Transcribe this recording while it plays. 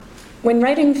When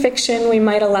writing fiction, we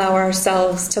might allow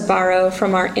ourselves to borrow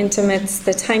from our intimates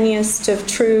the tiniest of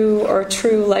true or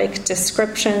true-like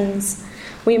descriptions.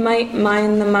 We might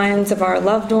mine the minds of our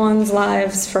loved ones'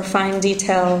 lives for fine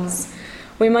details.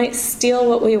 We might steal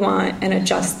what we want and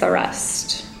adjust the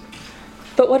rest.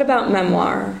 But what about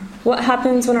memoir? What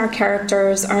happens when our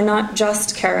characters are not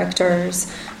just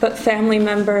characters, but family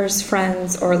members,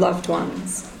 friends, or loved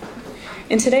ones?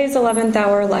 In today's 11th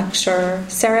hour lecture,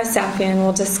 Sarah Saffian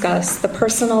will discuss the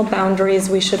personal boundaries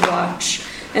we should watch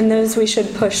and those we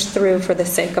should push through for the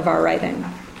sake of our writing.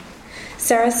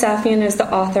 Sarah Saffian is the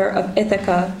author of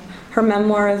Ithaca, her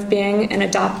memoir of being an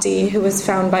adoptee who was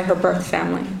found by her birth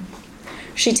family.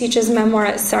 She teaches memoir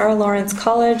at Sarah Lawrence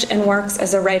College and works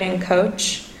as a writing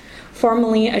coach.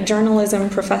 Formerly a journalism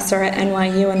professor at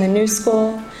NYU and the New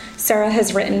School, Sarah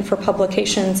has written for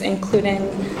publications including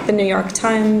the New York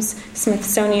Times,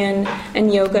 Smithsonian,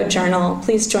 and Yoga Journal.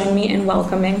 Please join me in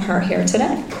welcoming her here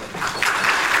today.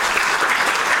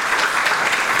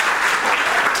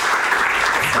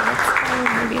 So let's go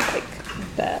maybe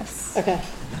like this. Okay.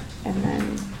 And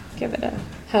then give it a...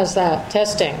 How's that?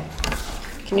 Testing.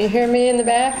 Can you hear me in the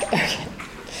back? Okay.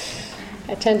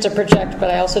 I tend to project, but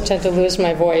I also tend to lose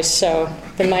my voice, so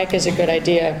the mic is a good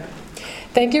idea.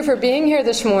 Thank you for being here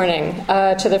this morning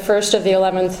to the first of the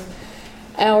 11th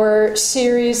hour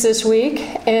series this week.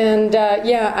 And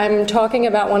I'm talking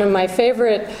about one of my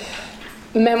favorite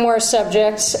memoir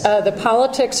subjects, the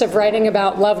politics of writing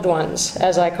about loved ones,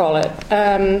 as I call it.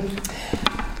 And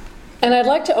I'd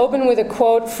like to open with a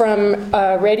quote from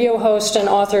radio host and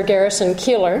author Garrison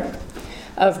Keillor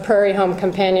of Prairie Home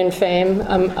Companion fame,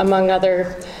 among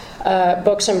other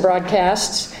books and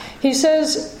broadcasts. He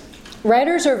says,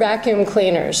 "Writers are vacuum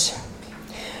cleaners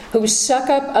who suck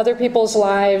up other people's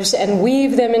lives and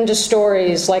weave them into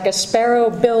stories like a sparrow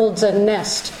builds a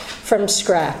nest from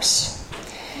scraps.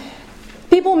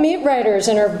 People meet writers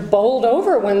and are bowled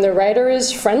over when the writer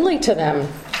is friendly to them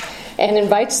and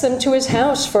invites them to his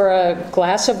house for a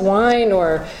glass of wine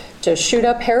or to shoot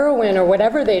up heroin or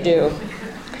whatever they do.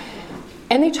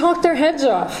 And they talk their heads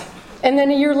off. And then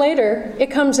a year later,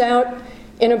 it comes out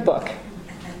in a book.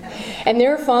 And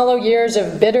there follow years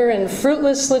of bitter and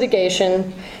fruitless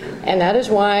litigation, and that is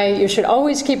why you should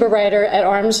always keep a writer at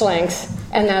arm's length,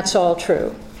 and that's all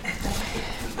true."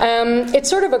 It's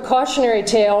sort of a cautionary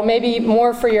tale, maybe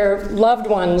more for your loved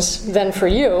ones than for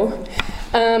you.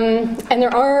 And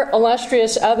there are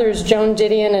illustrious others, Joan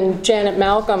Didion and Janet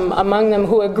Malcolm, among them,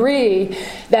 who agree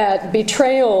that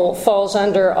betrayal falls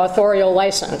under authorial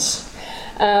license.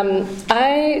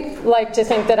 I like to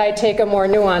think that I take a more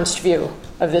nuanced view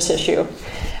of this issue.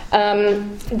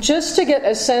 Just to get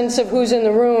a sense of who's in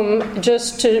the room,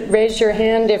 just to raise your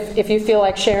hand if you feel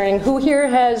like sharing. Who here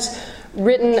has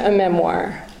written a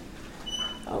memoir?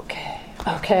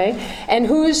 Okay. And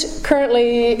who's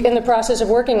currently in the process of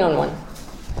working on one?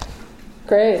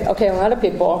 Great. Okay, a lot of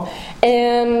people.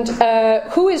 And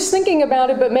who is thinking about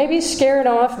it but maybe scared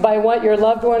off by what your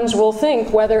loved ones will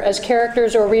think, whether as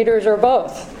characters or readers or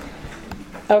both?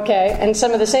 Okay, and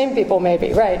some of the same people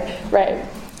maybe. Right.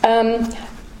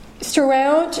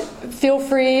 Throughout, feel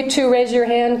free to raise your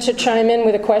hand to chime in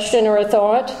with a question or a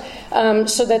thought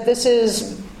so that this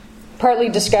is partly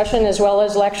discussion as well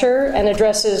as lecture and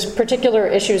addresses particular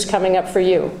issues coming up for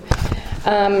you.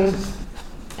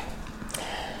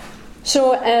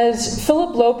 So as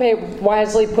Philip Lope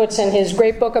wisely puts in his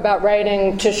great book about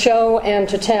writing, To Show and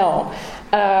to Tell,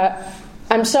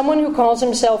 I'm someone who calls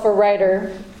himself a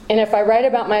writer, and if I write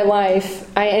about my life,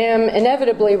 I am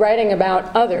inevitably writing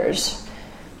about others,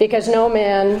 because no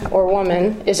man or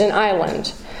woman is an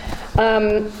island.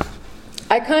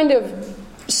 I kind of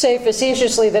say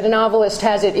facetiously that a novelist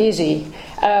has it easy,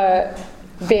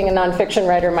 being a nonfiction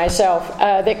writer myself,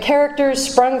 that characters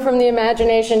sprung from the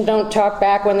imagination don't talk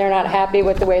back when they're not happy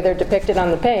with the way they're depicted on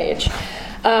the page.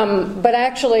 But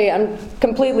actually, I'm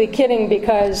completely kidding,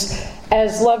 because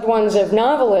as loved ones of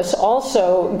novelists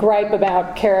also gripe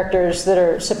about characters that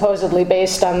are supposedly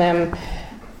based on them,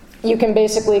 you can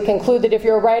basically conclude that if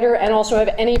you're a writer and also have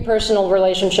any personal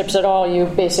relationships at all, you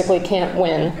basically can't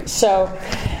win. So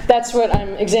that's what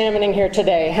I'm examining here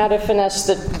today, how to finesse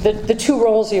the two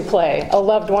roles you play, a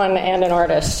loved one and an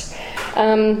artist.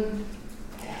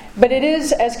 But it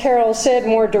is, as Carol said,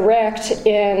 more direct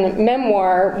in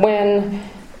memoir when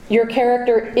your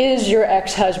character is your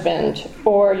ex-husband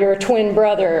or your twin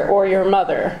brother or your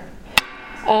mother.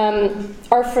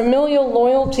 Are familial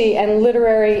loyalty and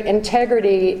literary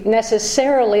integrity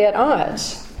necessarily at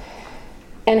odds?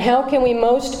 And how can we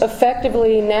most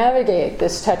effectively navigate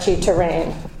this touchy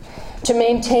terrain to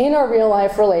maintain our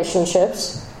real-life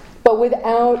relationships, but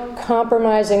without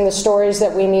compromising the stories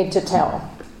that we need to tell.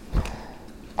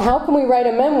 How can we write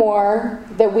a memoir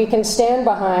that we can stand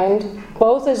behind,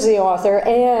 both as the author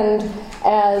and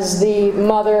as the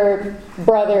mother,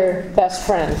 brother, best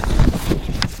friend?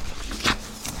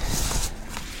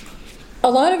 A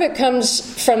lot of it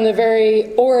comes from the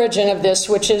very origin of this,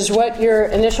 which is what your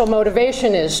initial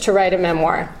motivation is to write a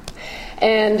memoir.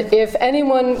 And if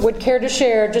anyone would care to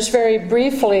share, just very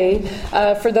briefly,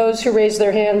 for those who raised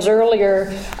their hands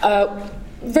earlier,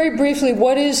 very briefly,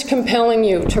 what is compelling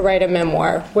you to write a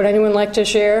memoir? Would anyone like to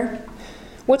share?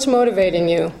 What's motivating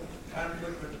you?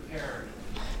 Conflict with a parent.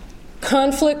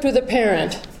 Conflict with a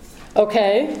parent.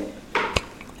 Okay.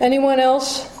 Anyone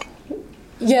else?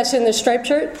 Yes, in the striped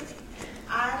shirt?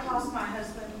 I lost my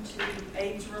husband to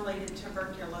AIDS-related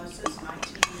tuberculosis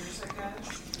 19 years ago,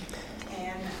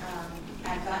 and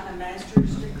I've gotten a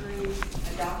master's degree,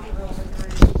 a doctoral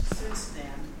degree since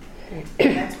then.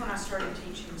 And that's when I started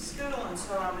teaching school, and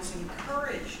so I was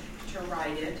encouraged to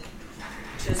write it,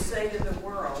 to say to the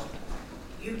world,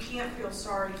 you can't feel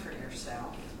sorry for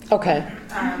yourself. Okay.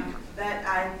 That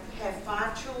I have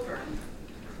 5 children,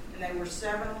 and they were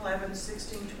 7, 11,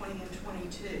 16, 20, and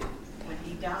 22. When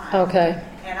he died. Okay.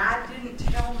 And I didn't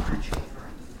tell my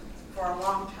children for a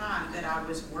long time that I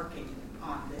was working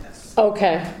on this.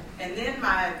 Okay. And then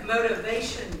my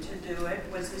motivation to do it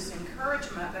was this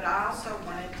encouragement, but I also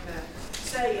wanted to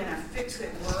say in a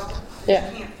fix-it world, you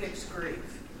can't fix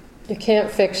grief. You can't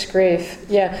fix grief.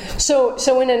 Yeah.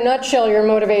 So in a nutshell, your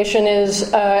motivation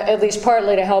is at least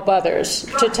partly to help others,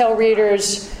 right. To tell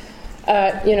readers,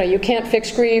 you can't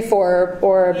fix grief,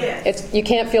 or yes. You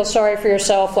can't feel sorry for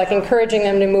yourself, like encouraging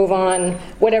them to move on,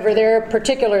 whatever their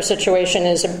particular situation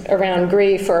is around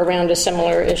grief or around a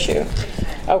similar issue.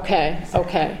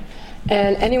 Okay.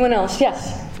 And anyone else?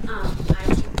 Yes? I'm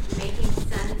making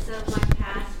sense of my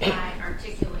past by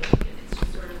articulating it. It's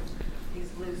just sort of these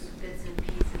loose bits and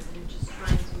pieces, and just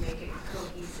trying to make it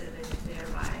cohesive and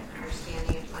thereby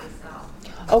understanding it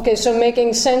myself. Okay, so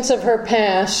making sense of her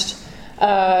past.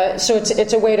 So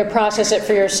it's a way to process it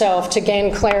for yourself, to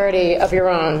gain clarity of your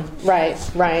own. Right.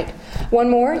 One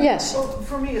more? Yes? Well,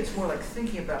 for me, it's more like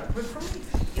thinking about it. But for me,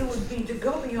 it would be to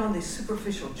go beyond these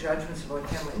superficial judgments about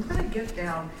family and really get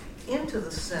down into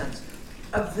the sense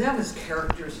of them as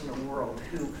characters in the world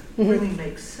who really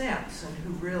make sense and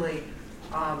who really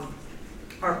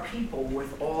are people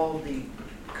with all the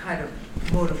kind of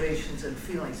motivations and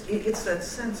feelings. It's that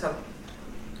sense of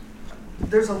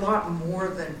there's a lot more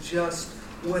than just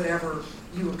whatever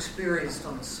you experienced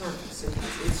on the surface.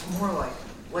 It's more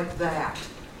like that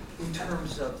in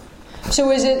terms of.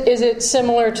 So is it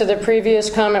similar to the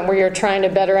previous comment where you're trying to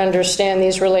better understand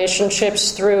these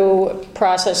relationships through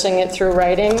processing it through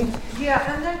writing?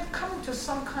 Yeah, and then coming to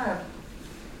some kind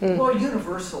of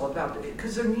universal about it,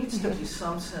 because there needs to be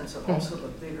some sense of also the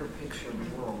bigger picture of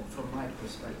the world from my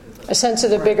perspective. A sense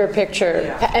of the bigger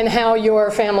picture, and how your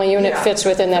family unit fits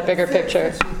within that bigger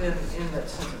picture. Fits within in that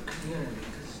sense of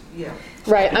community,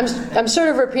 Right. I'm sort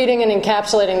of repeating and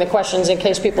encapsulating the questions in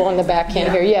case people in the back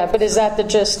can't hear. Yeah, but is that the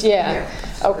gist? Yeah.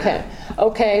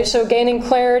 Okay. So gaining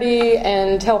clarity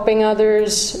and helping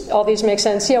others, all these make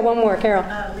sense. Yeah, one more, Carol.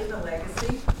 Leave a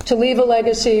legacy. To leave a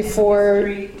legacy for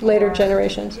later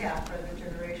generations. Yeah, for the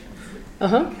generations.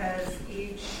 Because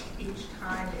each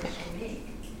time is unique.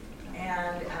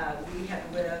 And we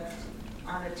have lived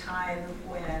on a time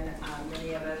when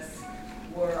many of us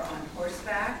were on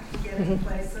horseback getting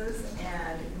places,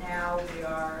 and now we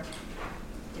are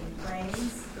in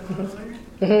planes, the moon,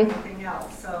 and everything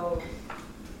else. So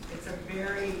it's a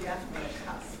very definite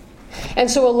cusp.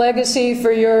 And so a legacy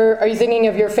for are you thinking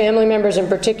of your family members in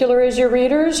particular as your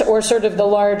readers, or sort of the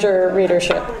larger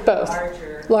readership? Both.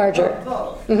 Larger.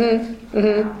 Both.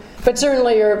 But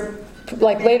certainly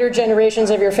like later generations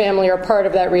of your family are part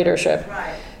of that readership.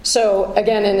 Right. So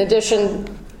again, in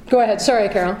addition, go ahead. Sorry,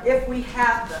 Carol. If we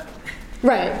have them.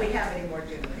 Right. If we have any more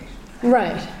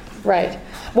generations. Right.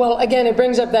 Well, again, it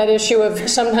brings up that issue of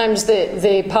sometimes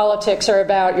the politics are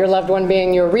about your loved one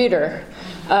being your reader.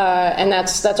 And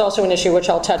that's also an issue which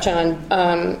I'll touch on,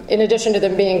 in addition to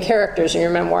them being characters in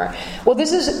your memoir. Well,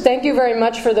 thank you very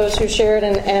much for those who shared,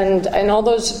 and all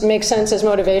those make sense as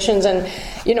motivations. And,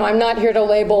 I'm not here to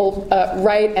label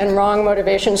right and wrong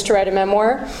motivations to write a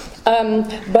memoir.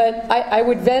 But I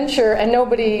would venture, and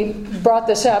nobody brought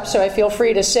this up, so I feel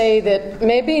free to say that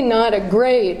maybe not a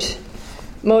great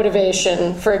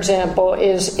motivation, for example,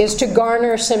 is to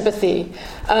garner sympathy,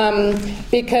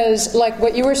 because, like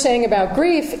what you were saying about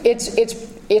grief,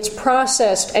 it's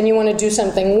processed, and you want to do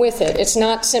something with it. It's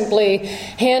not simply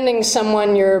handing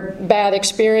someone your bad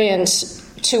experience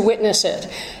to witness it.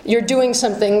 You're doing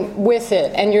something with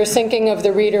it, and you're thinking of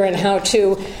the reader and how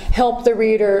to help the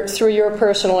reader through your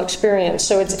personal experience.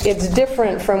 So it's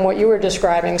different from what you were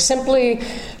describing. Simply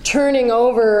turning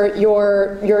over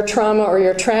your trauma or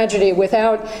your tragedy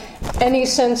without any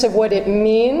sense of what it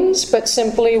means, but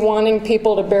simply wanting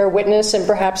people to bear witness and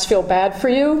perhaps feel bad for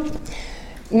you.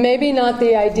 Maybe not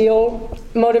the ideal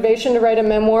motivation to write a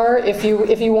memoir if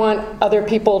you want other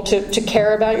people to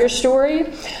care about your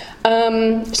story.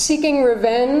 Seeking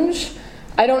revenge.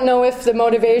 I don't know if the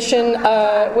motivation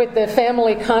with the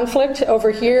family conflict over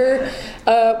here,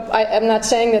 I'm not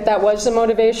saying that was the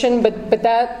motivation, but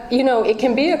that, it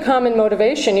can be a common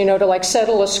motivation, to like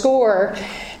settle a score.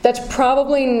 That's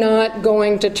probably not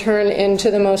going to turn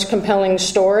into the most compelling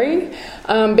story,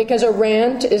 because a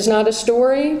rant is not a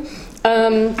story.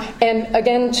 And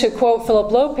again, to quote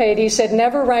Philip Lopate, he said,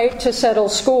 "Never write to settle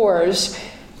scores.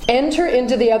 Enter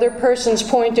into the other person's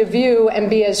point of view and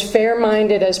be as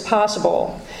fair-minded as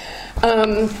possible."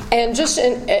 And just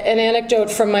an anecdote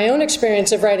from my own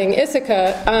experience of writing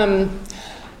Ithaca,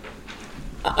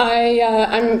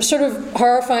 I'm sort of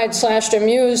horrified /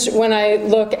 amused when I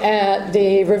look at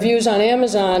the reviews on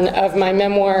Amazon of my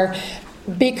memoir,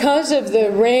 because of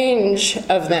the range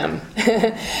of them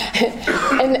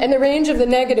and the range of the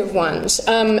negative ones.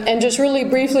 And just really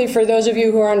briefly, for those of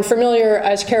you who are unfamiliar,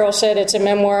 as Carol said, it's a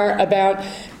memoir about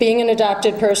being an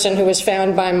adopted person who was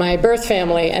found by my birth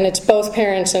family, and it's both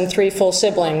parents and 3 full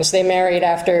siblings. They married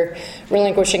after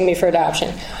relinquishing me for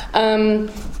adoption.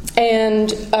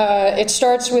 And it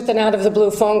starts with an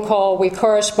out-of-the-blue phone call. We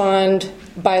correspond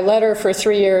by letter for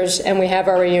 3 years, and we have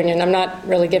our reunion. I'm not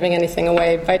really giving anything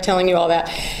away by telling you all that.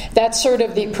 That's sort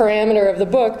of the parameter of the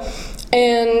book.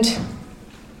 And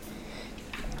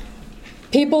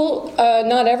people,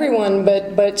 not everyone,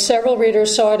 but several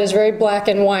readers saw it as very black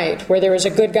and white, where there was a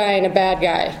good guy and a bad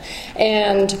guy.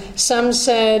 And some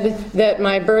said that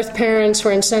my birth parents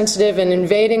were insensitive and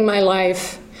invading my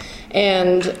life,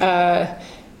 and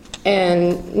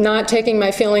not taking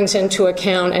my feelings into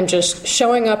account and just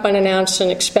showing up unannounced and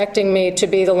expecting me to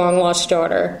be the long-lost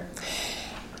daughter.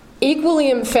 Equally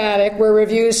emphatic were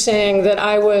reviews saying that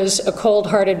I was a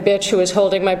cold-hearted bitch who was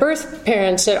holding my birth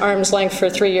parents at arm's length for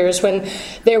 3 years when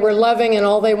they were loving and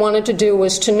all they wanted to do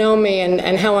was to know me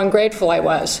and how ungrateful I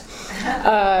was.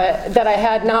 That I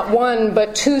had not one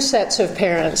but 2 sets of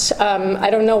parents. I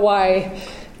don't know why.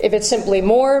 If it's simply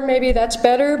more, maybe that's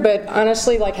better, but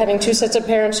honestly, like having 2 sets of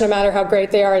parents, no matter how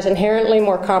great they are, is inherently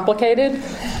more complicated.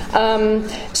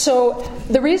 So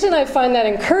the reason I find that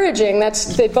encouraging,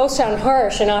 they both sound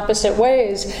harsh in opposite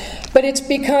ways, but it's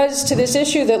because to this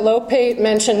issue that Lopate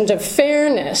mentioned of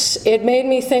fairness, it made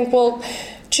me think, well,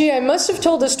 gee, I must have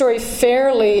told the story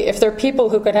fairly if there are people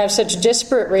who could have such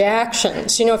disparate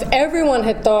reactions. If everyone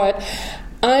had thought,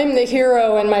 I'm the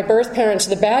hero and my birth parents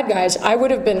are the bad guys, I would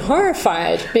have been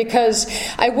horrified because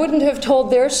I wouldn't have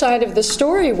told their side of the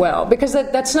story well, because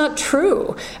that's not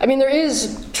true. I mean, there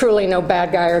is truly no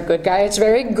bad guy or good guy. It's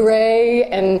very gray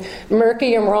and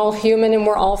murky, and we're all human and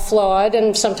we're all flawed,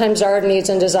 and sometimes our needs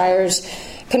and desires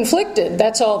conflicted.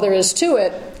 That's all there is to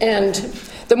it. And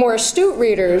the more astute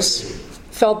readers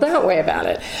felt that way about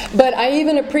it. But I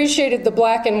even appreciated the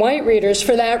black and white readers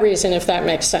for that reason, if that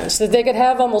makes sense, that they could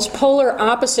have almost polar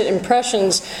opposite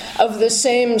impressions of the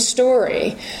same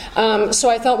story. So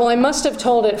I thought, well, I must have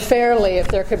told it fairly if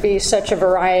there could be such a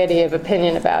variety of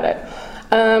opinion about it.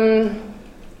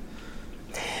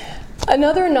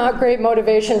 Another not great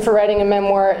motivation for writing a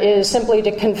memoir is simply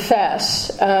to confess.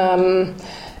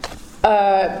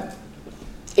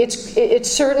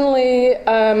 It's certainly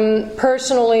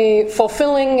personally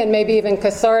fulfilling and maybe even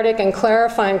cathartic and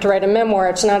clarifying to write a memoir.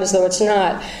 It's not as though it's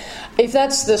not. If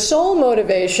that's the sole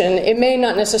motivation, it may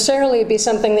not necessarily be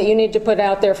something that you need to put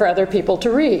out there for other people to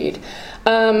read.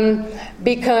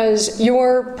 Because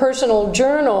your personal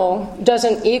journal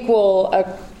doesn't equal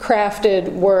a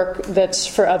crafted work that's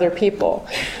for other people.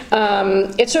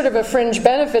 It's sort of a fringe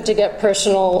benefit to get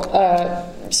personal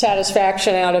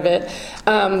satisfaction out of it.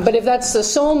 But if that's the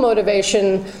sole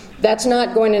motivation, that's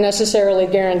not going to necessarily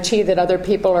guarantee that other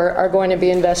people are going to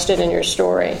be invested in your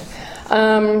story.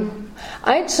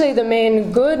 I'd say the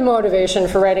main good motivation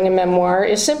for writing a memoir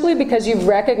is simply because you've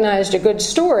recognized a good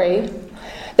story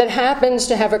that happens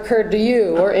to have occurred to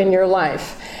you or in your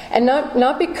life. And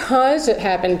not because it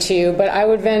happened to you, but I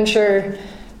would venture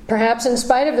perhaps in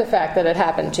spite of the fact that it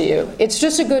happened to you. It's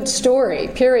just a good story,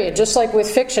 period, just like with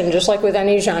fiction, just like with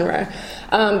any genre.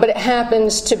 But it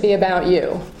happens to be about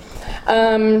you.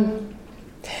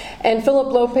 And Philip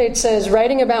Lopate says,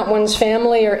 writing about one's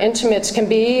family or intimates can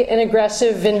be an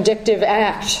aggressive, vindictive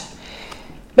act.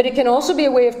 But it can also be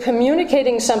a way of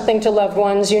communicating something to loved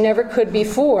ones you never could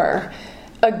before,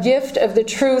 a gift of the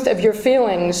truth of your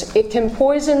feelings. It can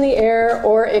poison the air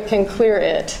or it can clear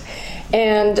it.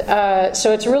 And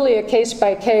so it's really a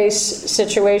case-by-case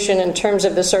situation in terms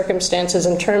of the circumstances,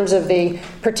 in terms of the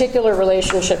particular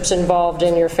relationships involved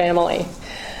in your family.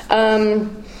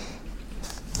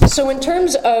 So in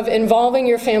terms of involving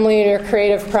your family in your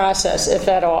creative process, if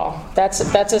at all, that's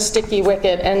a sticky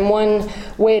wicket. And one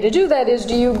way to do that is,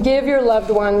 do you give your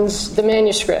loved ones the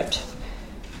manuscript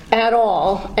at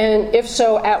all? And if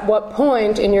so, at what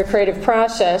point in your creative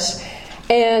process?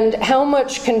 And how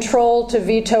much control to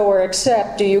veto or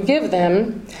accept do you give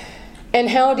them? And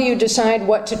how do you decide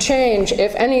what to change,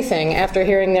 if anything, after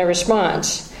hearing their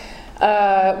response?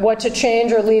 What to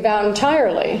change or leave out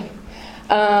entirely?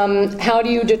 How do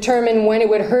you determine when it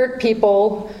would hurt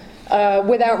people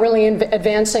without really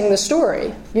advancing the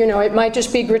story? You know, it might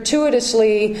just be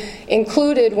gratuitously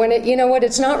included when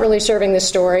it's not really serving the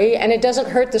story, and it doesn't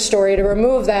hurt the story to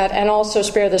remove that and also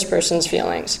spare this person's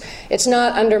feelings. It's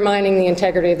not undermining the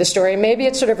integrity of the story. Maybe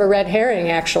it's sort of a red herring,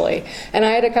 actually. And I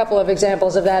had a couple of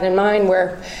examples of that in mind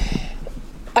where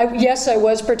I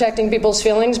was protecting people's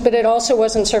feelings, but it also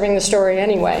wasn't serving the story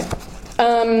anyway.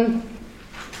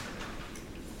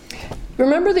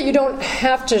 Remember that you don't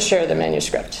have to share the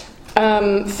manuscript.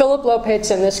 Philip Lopate's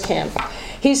in this camp.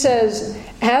 He says,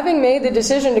 having made the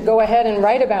decision to go ahead and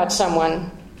write about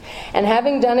someone, and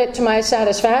having done it to my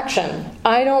satisfaction,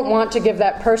 I don't want to give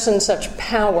that person such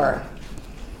power.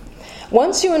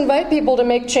 Once you invite people to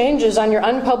make changes on your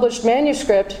unpublished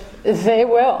manuscript, they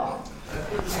will.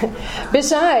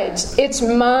 Besides, it's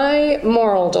my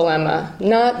moral dilemma,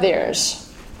 not theirs.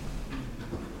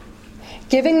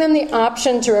 Giving them the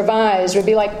option to revise would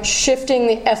be like shifting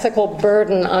the ethical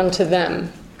burden onto them.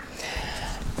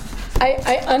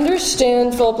 I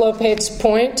understand Philip Lopate's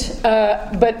point,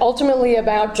 but ultimately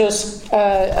about just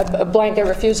a blanket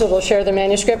refusal to share the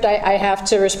manuscript, I have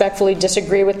to respectfully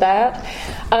disagree with that.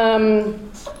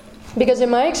 Because in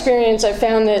my experience, I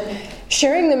found that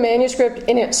sharing the manuscript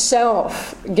in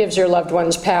itself gives your loved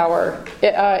ones power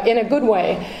in a good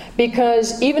way.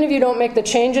 Because even if you don't make the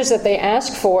changes that they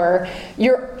ask for,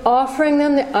 you're offering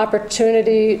them the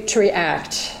opportunity to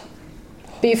react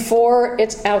before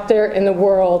it's out there in the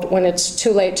world when it's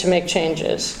too late to make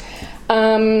changes.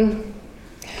 On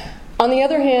the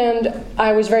other hand,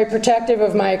 I was very protective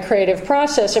of my creative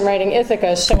process in writing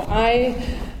Ithaca, so I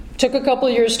took a couple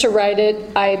years to write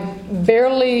it.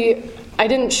 I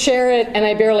didn't share it, and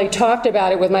I barely talked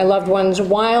about it with my loved ones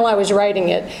while I was writing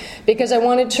it, because I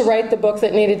wanted to write the book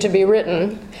that needed to be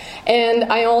written. And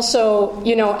I also,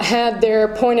 had their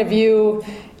point of view.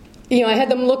 I had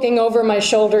them looking over my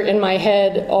shoulder in my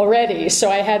head already, so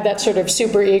I had that sort of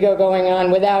super ego going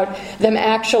on without them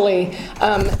actually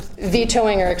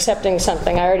vetoing or accepting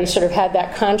something. I already sort of had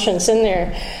that conscience in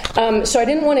there. So I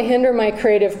didn't want to hinder my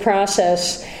creative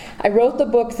process. I wrote the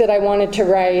book that I wanted to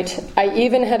write. I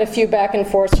even had a few back and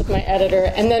forths with my editor.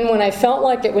 And then when I felt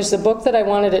like it was the book that I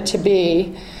wanted it to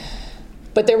be,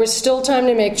 but there was still time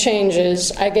to make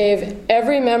changes, I gave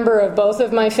every member of both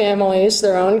of my families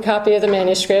their own copy of the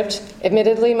manuscript,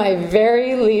 admittedly my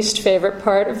very least favorite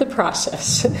part of the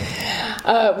process.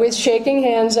 With shaking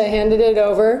hands, I handed it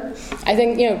over. I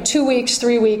think, 2 weeks,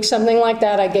 3 weeks, something like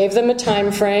that. I gave them a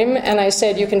time frame, and I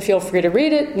said, you can feel free to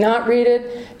read it, not read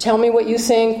it, tell me what you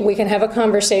think, we can have a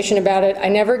conversation about it. I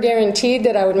never guaranteed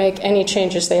that I would make any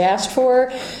changes they asked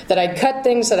for, that I'd cut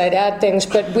things, that I'd add things,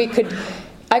 but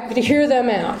I could hear them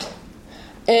out.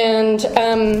 And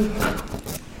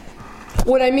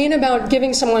what I mean about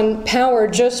giving someone power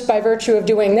just by virtue of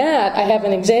doing that, I have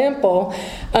an example.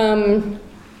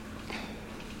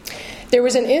 There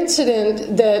was an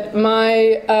incident that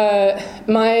my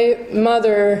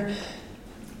mother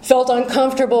felt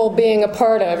uncomfortable being a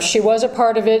part of. She was a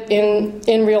part of it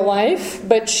in real life,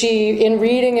 but she, in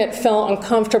reading it, felt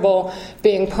uncomfortable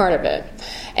being part of it.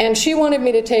 And she wanted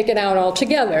me to take it out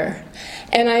altogether.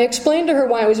 And I explained to her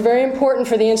why it was very important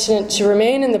for the incident to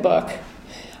remain in the book.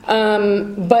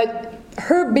 But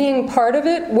her being part of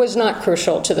it was not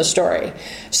crucial to the story.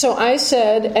 So I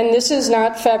said, and this is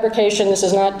not fabrication, this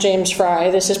is not James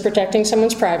Fry, this is protecting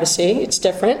someone's privacy, it's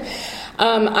different.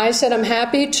 I said, I'm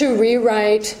happy to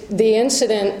rewrite the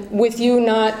incident with you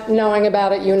not knowing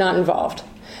about it, you not involved.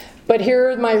 But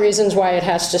here are my reasons why it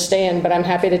has to stay in, but I'm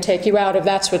happy to take you out if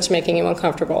that's what's making you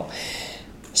uncomfortable.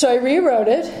 So I rewrote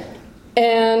it,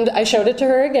 and I showed it to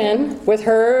her again, with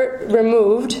her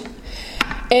removed,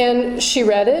 and she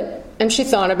read it, and she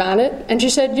thought about it, and she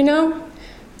said,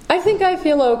 I think I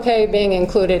feel okay being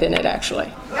included in it,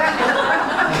 actually.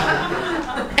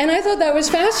 And I thought that was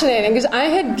fascinating because I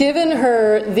had given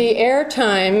her the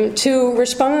airtime to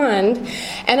respond,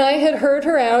 and I had heard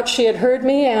her out, she had heard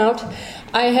me out.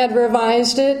 I had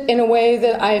revised it in a way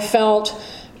that I felt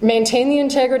maintained the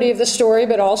integrity of the story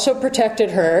but also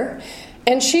protected her.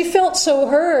 And she felt so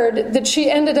heard that she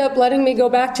ended up letting me go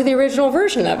back to the original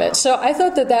version of it. So I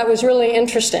thought that that was really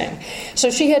interesting.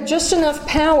 So she had just enough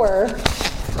power.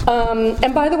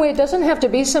 And by the way, it doesn't have to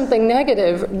be something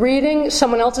negative. Reading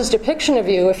someone else's depiction of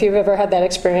you, if you've ever had that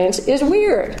experience, is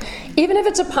weird. Even if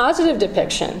it's a positive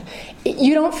depiction,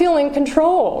 you don't feel in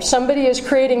control. Somebody is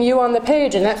creating you on the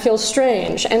page, and that feels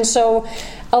strange. And so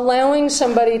allowing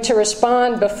somebody to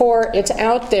respond before it's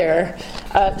out there,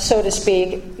 so to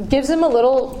speak, gives them a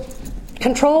little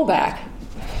control back.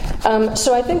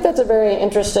 So I think that's a very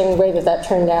interesting way that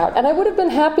turned out. And I would have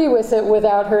been happy with it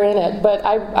without her in it, but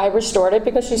I restored it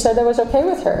because she said that was okay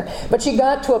with her. But she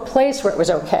got to a place where it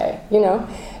was okay,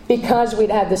 because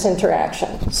we'd had this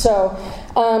interaction. So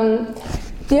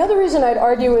the other reason I'd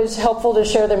argue is helpful to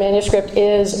share the manuscript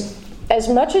is, as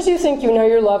much as you think you know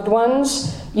your loved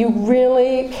ones, you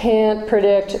really can't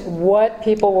predict what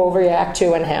people will react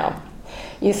to and how.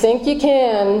 You think you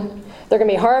can. They're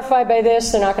going to be horrified by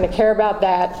this. They're not going to care about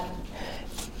that.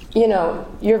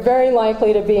 You're very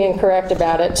likely to be incorrect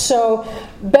about it. So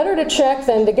better to check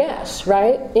than to guess,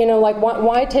 right?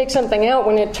 Why take something out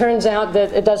when it turns out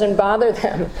that it doesn't bother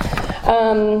them?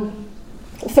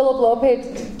 Philip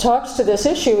Lope talks to this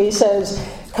issue. He says,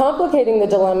 complicating the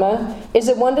dilemma is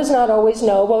that one does not always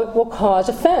know what will cause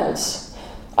offense.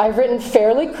 I've written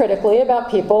fairly critically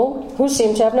about people who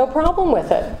seem to have no problem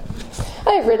with it.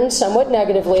 I have written somewhat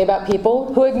negatively about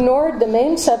people who ignored the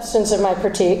main substance of my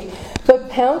critique,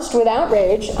 but pounced with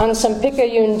outrage on some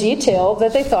picayune detail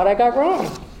that they thought I got wrong.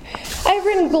 I have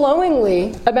written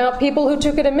glowingly about people who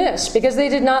took it amiss because they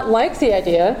did not like the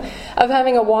idea of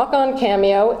having a walk-on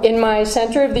cameo in my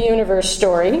Center of the Universe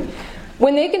story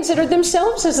when they considered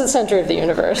themselves as the center of the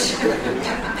universe.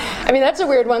 I mean, that's a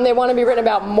weird one. They want to be written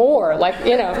about more,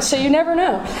 so you never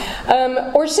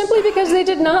know. Or simply because they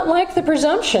did not like the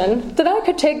presumption that I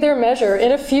could take their measure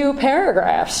in a few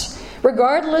paragraphs,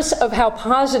 regardless of how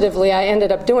positively I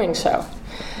ended up doing so.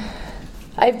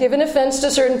 I've given offense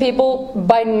to certain people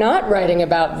by not writing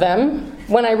about them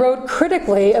when I wrote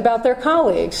critically about their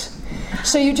colleagues.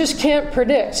 So you just can't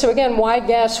predict. So again, why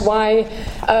guess? Why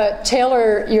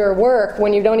tailor your work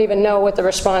when you don't even know what the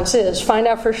response is? Find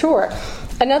out for sure.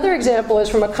 Another example is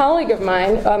from a colleague of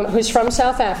mine who's from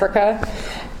South Africa,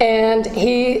 and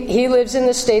he lives in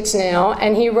the States now,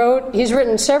 and he's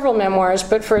written several memoirs,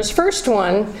 but for his first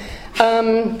one,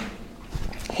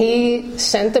 he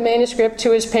sent the manuscript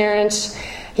to his parents.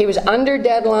 He was under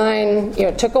deadline.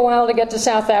 It took a while to get to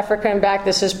South Africa and back.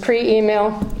 This is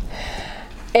pre-email.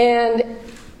 And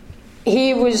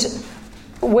he was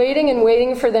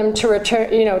waiting for them to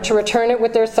return it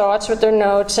with their thoughts, with their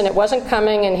notes, and it wasn't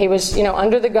coming, and he was,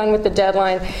 under the gun with the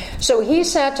deadline. So he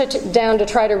sat down to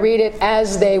try to read it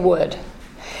as they would.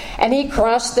 And he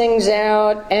crossed things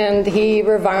out, and he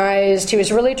revised. He was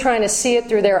really trying to see it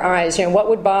through their eyes, what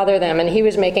would bother them, and he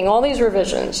was making all these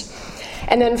revisions.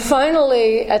 And then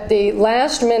finally, at the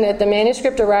last minute, the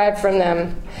manuscript arrived from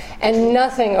them, and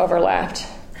nothing overlapped.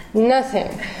 Nothing.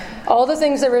 All the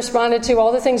things they responded to,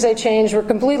 all the things they changed were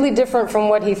completely different from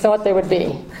what he thought they would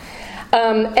be.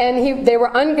 And they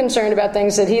were unconcerned about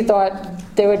things that he thought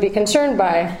they would be concerned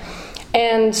by.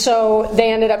 And so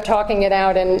they ended up talking it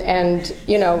out and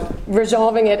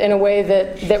resolving it in a way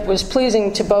that was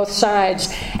pleasing to both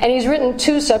sides. And he's written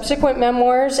 2 subsequent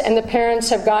memoirs, and the parents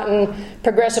have gotten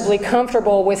progressively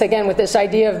comfortable with this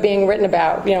idea of being written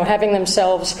about, having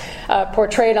themselves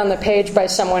portrayed on the page by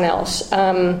someone else,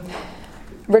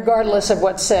 regardless of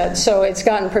what's said. So it's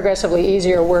gotten progressively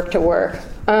easier work to work.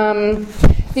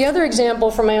 The other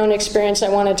example from my own experience I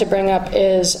wanted to bring up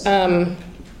is...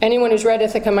 anyone who's read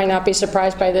Ithaca might not be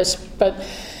surprised by this, but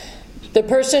the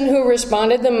person who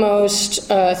responded the most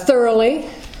thoroughly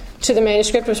to the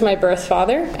manuscript was my birth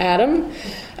father, Adam.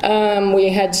 We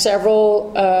had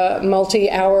several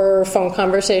multi-hour phone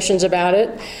conversations about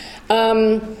it.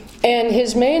 And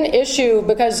his main issue,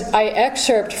 because I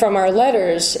excerpt from our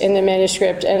letters in the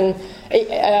manuscript and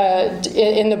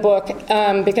in the book,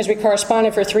 because we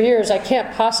corresponded for 3 years, I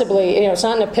can't possibly, it's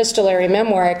not an epistolary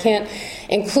memoir, I can't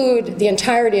include the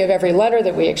entirety of every letter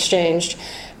that we exchanged,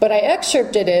 but I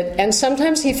excerpted it, and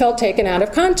sometimes he felt taken out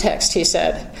of context, he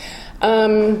said.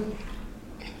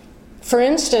 For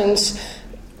instance,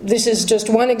 this is just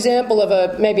one example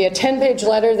of maybe a 10-page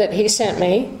letter that he sent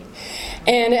me,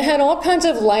 And it had all kinds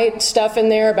of light stuff in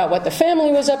there about what the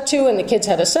family was up to, and the kids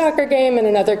had a soccer game, and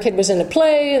another kid was in a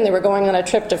play, and they were going on a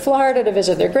trip to Florida to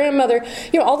visit their grandmother.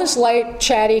 All this light,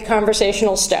 chatty,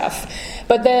 conversational stuff.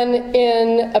 But then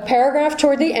in a paragraph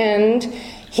toward the end,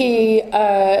 he,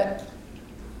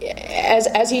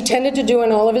 as he tended to do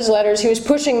in all of his letters, he was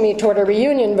pushing me toward a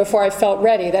reunion before I felt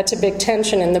ready. That's a big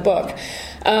tension in the book.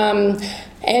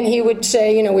 And he would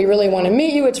say, we really want to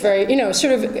meet you. It's very,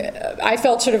 I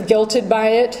felt sort of guilted by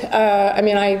it.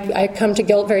 I come to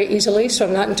guilt very easily, so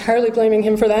I'm not entirely blaming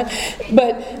him for that.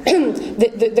 But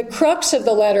the crux of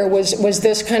the letter was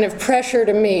this kind of pressure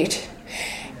to meet.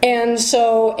 And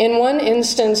so in one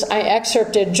instance, I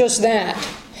excerpted just that.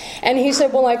 And he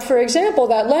said, well, like, for example,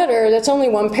 that letter, that's only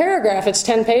one paragraph, it's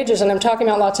 10 pages, and I'm talking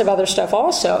about lots of other stuff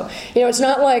also. It's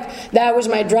not like that was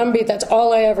my drumbeat, that's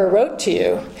all I ever wrote to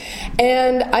you.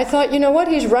 And I thought, what,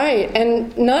 he's right.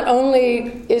 And not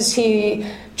only is he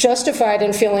justified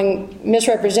in feeling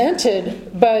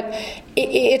misrepresented, but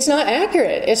it's not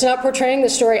accurate. It's not portraying the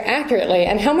story accurately.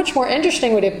 And how much more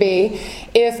interesting would it be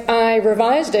if I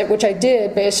revised it, which I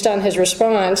did based on his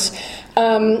response,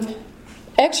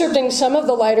 excerpting some of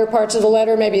the lighter parts of the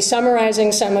letter, maybe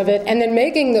summarizing some of it, and then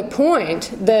making the point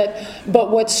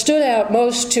but what stood out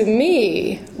most to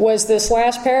me was this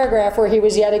last paragraph where he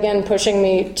was yet again pushing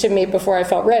me to meet before I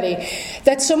felt ready.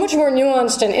 That's so much more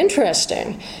nuanced and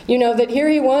interesting. That here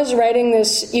he was writing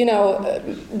this,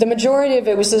 the majority of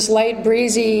it was this light,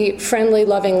 breezy, friendly,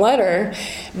 loving letter,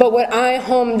 but what I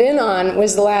homed in on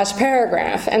was the last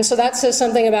paragraph. And so that says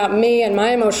something about me and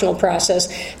my emotional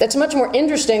process that's much more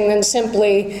interesting than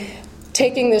simply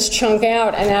taking this chunk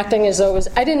out and acting as though it was,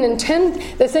 I didn't intend,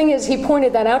 the thing is, he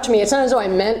pointed that out to me. It's not as though I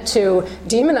meant to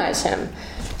demonize him.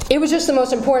 It was just the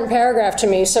most important paragraph to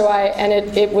me,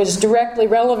 it was directly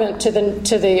relevant to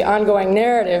the ongoing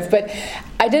narrative, but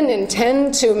I didn't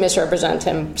intend to misrepresent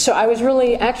him. So I was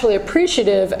really actually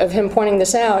appreciative of him pointing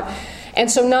this out. And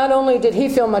so not only did he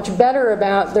feel much better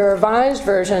about the revised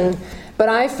version, but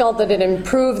I felt that it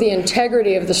improved the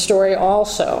integrity of the story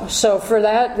also. So for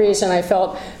that reason, I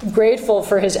felt grateful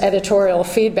for his editorial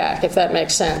feedback, if that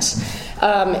makes sense.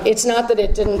 It's not that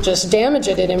it didn't just damage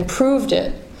it, it improved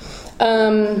it.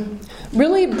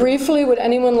 Really briefly, would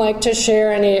anyone like to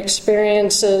share any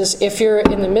experiences, if you're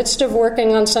in the midst of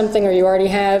working on something or you already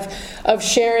have, of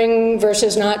sharing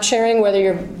versus not sharing, whether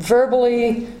you're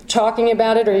verbally talking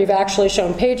about it or you've actually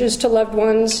shown pages to loved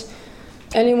ones?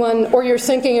 Anyone, or you're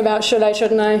thinking about should I,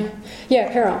 shouldn't I?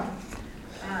 Yeah, Carol.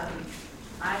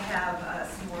 I have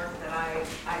some work that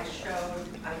I showed.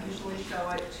 I usually show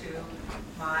it to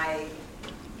my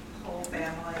whole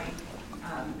family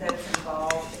that's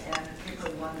involved, and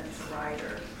particularly one that's a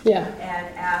writer. Yeah.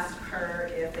 And ask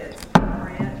her if it's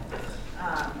appropriate,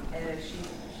 and if she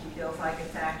feels like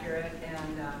it's accurate,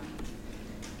 and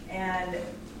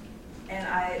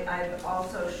I've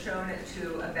also shown it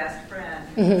to a best friend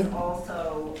who's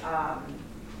also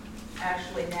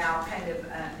actually now kind of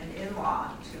an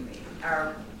in-law to me.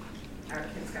 Our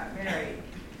kids got married.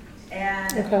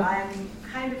 And okay. I'm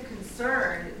kind of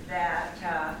concerned that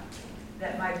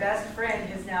my best friend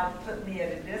has now put me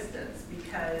at a distance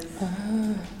because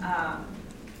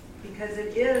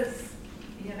it is,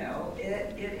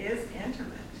 it is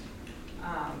intimate.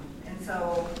 And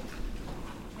so,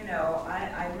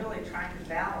 I'm really trying to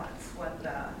balance what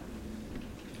the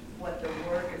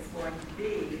work is going to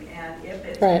be, and if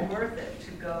it's right. worth it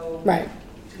to go right.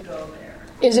 to go there.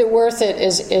 Is it worth it?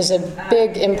 Is a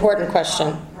big important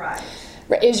question. Right.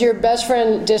 Is your best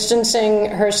friend distancing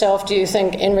herself, do you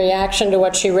think, in reaction to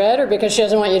what she read, or because she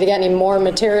doesn't want you to get any more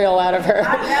material out of her?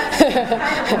 That's kind of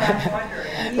what I'm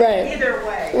wondering. Right. Either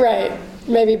way. Right.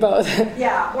 Maybe both.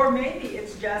 Yeah, or maybe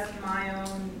it's just my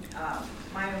own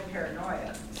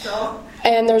paranoia. So.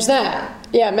 And there's that.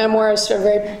 Yeah, memoirists are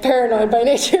very paranoid by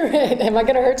nature. Right? Am I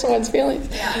going to hurt someone's feelings?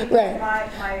 Yeah, right.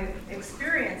 My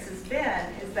experience has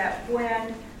been is that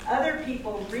when other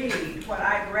people read what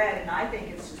I've read and I think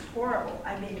it's just horrible,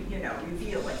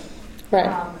 revealing,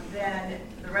 right. Then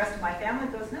the rest of my family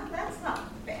goes, no, that's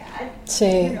not bad.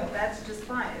 See. That's just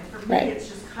fine. And for me, right. it's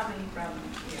just coming from.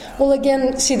 Well,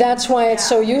 again, see, that's why it's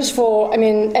so useful.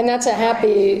 And that's a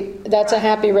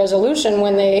happy resolution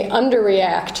when they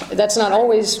underreact. That's not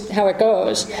always how it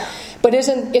goes. Yeah. But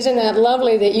isn't that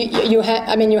lovely that you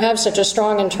have such a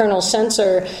strong internal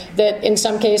censor that in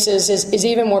some cases is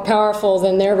even more powerful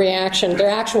than their reaction,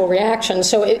 their actual reaction.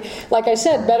 So, like I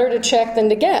said, better to check than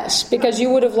to guess, because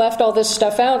you would have left all this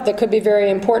stuff out that could be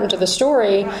very important to the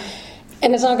story,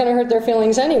 and it's not going to hurt their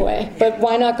feelings anyway. But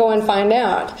why not go and find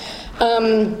out?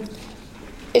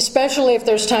 especially if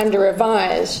there's time to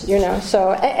revise,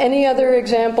 So any other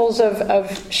examples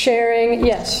of sharing?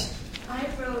 Yes? I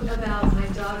wrote about my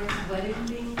daughter's wedding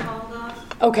being called off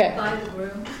by the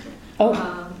groom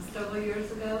several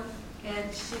years ago,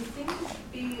 and she seemed to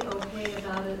be okay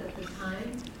about it at the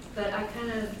time, but I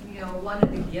kind of,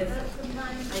 wanted to give it some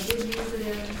time. I did use it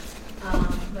in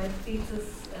my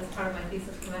thesis, as part of my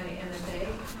thesis for my MFA,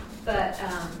 but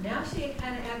now she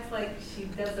kind of acts like she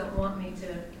doesn't want me to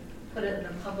put it in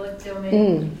the public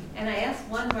domain. And I asked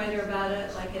one writer about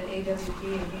it, like at AWP,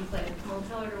 and he's like, well,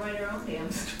 tell her to write her own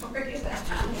damn story about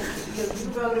it. Because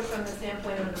you wrote it from the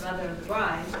standpoint of the mother of the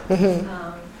bride.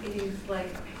 He's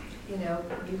like,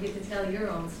 you get to tell your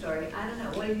own story. I don't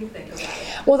know. What do you think about it?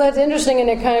 Well, that's interesting, and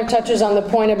it kind of touches on the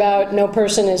point about no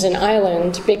person is an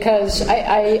island, because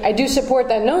I do support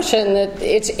that notion that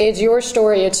it's your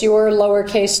story, it's your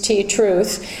lowercase t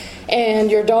truth,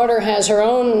 and your daughter has her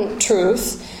own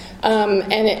truth.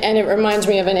 And it reminds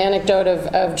me of an anecdote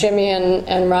of Jimmy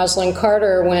and Rosalind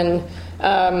Carter when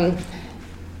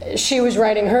she was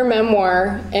writing her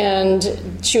memoir, and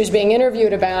she was being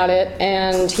interviewed about it,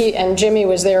 and Jimmy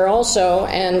was there also,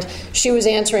 and she was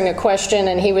answering a question,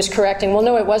 and he was correcting, well,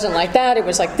 no, it wasn't like that, it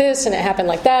was like this, and it happened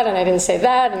like that, and I didn't say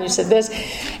that, and you said this,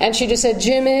 and she just said,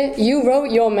 Jimmy, you wrote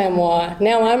your memoir,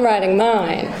 now I'm writing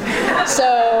mine.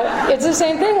 So it's the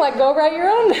same thing, like, go write your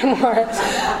own memoir.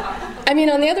 I mean,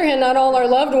 on the other hand, not all our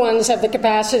loved ones have the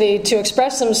capacity to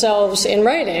express themselves in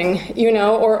writing,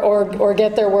 or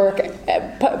get their work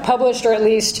published, or at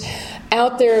least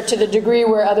out there to the degree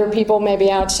where other people maybe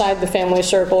outside the family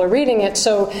circle are reading it.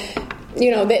 So,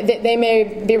 they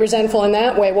may be resentful in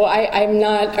that way. Well, I'm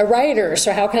not a writer,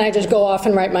 so how can I just go off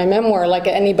and write my memoir? Like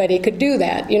anybody could do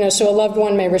that, so a loved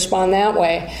one may respond that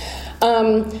way.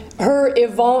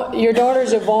 Your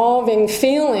daughter's evolving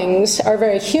feelings are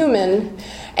very human.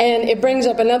 And it brings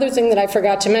up another thing that I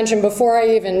forgot to mention. Before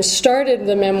I even started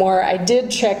the memoir, I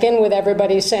did check in with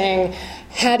everybody saying,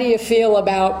 how do you feel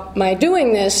about my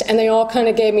doing this? And they all kind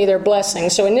of gave me their blessing.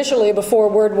 So initially, before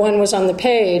word one was on the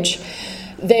page,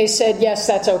 they said, yes,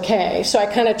 that's okay. So I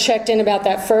kind of checked in about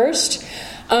that first.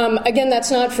 Again,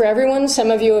 that's not for everyone.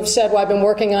 Some of you have said, well, I've been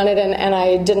working on it and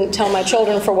I didn't tell my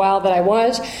children for a while that I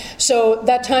was. So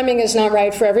that timing is not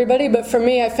right for everybody. But for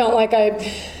me, I felt like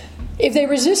if they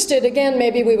resisted, again,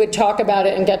 maybe we would talk about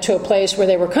it and get to a place where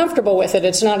they were comfortable with it.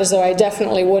 It's not as though I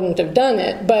definitely wouldn't have done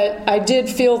it, but I did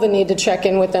feel the need to check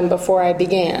in with them before I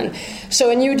began.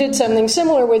 So, and you did something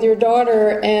similar with your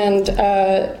daughter and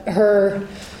her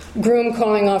groom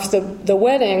calling off the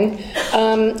wedding.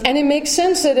 And it makes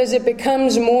sense that as it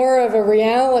becomes more of a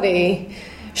reality,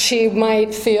 she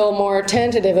might feel more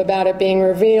tentative about it being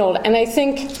revealed. And I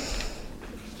think,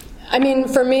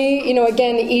 for me,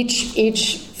 again,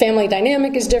 each family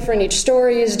dynamic is different, each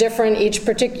story is different,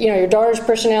 your daughter's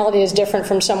personality is different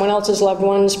from someone else's loved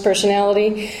one's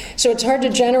personality. So it's hard to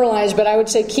generalize, but I would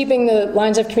say keeping the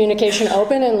lines of communication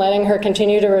open and letting her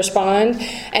continue to respond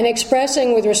and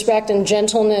expressing with respect and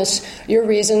gentleness your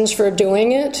reasons for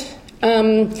doing it,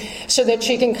 so that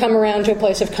she can come around to a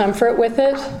place of comfort with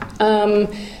it.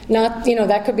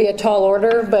 That could be a tall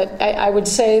order, but I would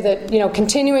say that,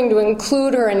 continuing to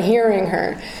include her and hearing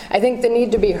her. I think the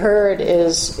need to be heard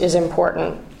is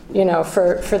important,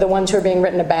 for the ones who are being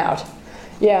written about.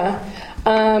 Yeah.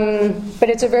 But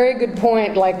it's a very good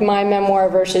point, like my memoir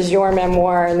versus your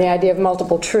memoir and the idea of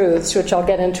multiple truths, which I'll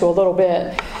get into a little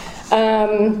bit.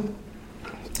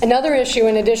 Another issue,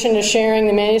 in addition to sharing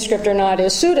the manuscript or not,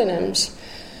 is pseudonyms.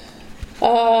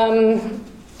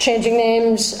 Changing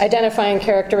names, identifying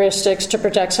characteristics to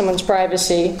protect someone's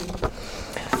privacy.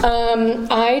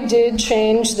 I did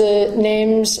change the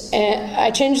names.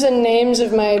 I changed the names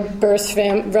of my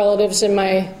relatives in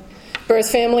my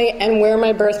birth family and where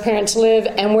my birth parents live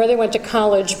and where they went to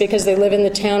college, because they live in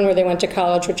the town where they went to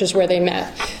college, which is where they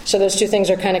met. So those two things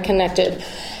are kind of connected.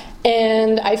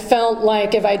 And I felt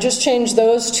like if I just changed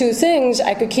those two things,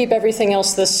 I could keep everything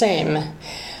else the same.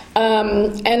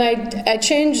 And I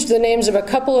changed the names of a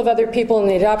couple of other people in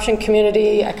the adoption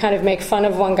community. I kind of make fun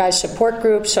of one guy's support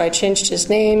group, so I changed his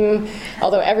name,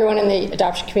 although everyone in the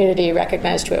adoption community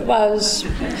recognized who it was.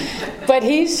 But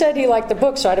he said he liked the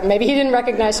book, so maybe he didn't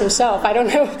recognize himself. I don't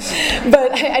know.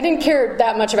 But I didn't care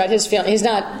that much about his feelings. He's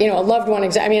not, a loved one.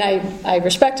 I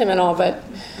respect him and all, but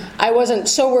I wasn't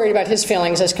so worried about his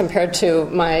feelings as compared to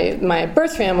my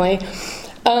birth family.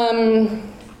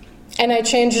 And I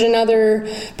changed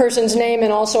another person's name,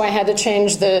 and also I had to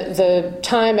change the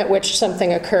time at which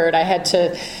something occurred. I had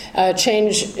to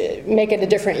make it a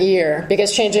different year,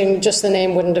 because changing just the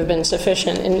name wouldn't have been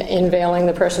sufficient in veiling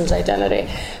the person's identity.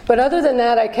 But other than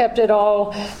that, I kept it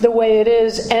all the way it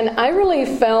is, and I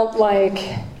really felt like,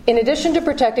 in addition to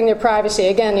protecting their privacy,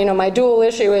 again, my dual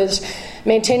issue is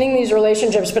maintaining these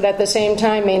relationships, but at the same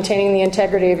time maintaining the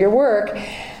integrity of your work.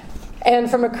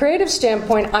 And from a creative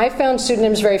standpoint, I found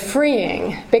pseudonyms very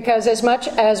freeing, because as much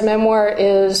as memoir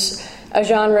is a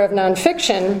genre of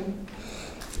nonfiction,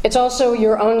 it's also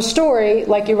your own story.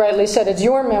 Like you rightly said, it's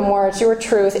your memoir, it's your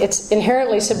truth, it's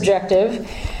inherently subjective.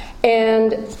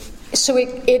 And so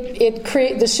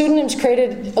the pseudonyms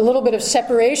created a little bit of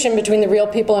separation between the real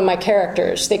people and my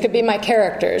characters. They could be my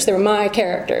characters. They were my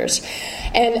characters.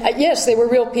 And yes, they were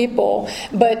real people,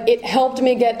 but it helped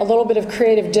me get a little bit of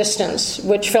creative distance,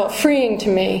 which felt freeing to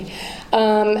me,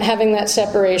 having that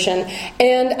separation.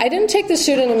 And I didn't take the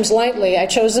pseudonyms lightly. I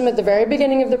chose them at the very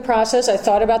beginning of the process. I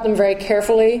thought about them very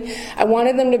carefully. I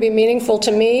wanted them to be meaningful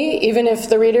to me, even if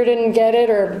the reader didn't get it,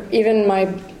 or even my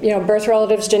birth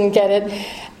relatives didn't get it,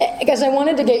 because I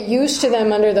wanted to get used to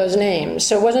them under those names.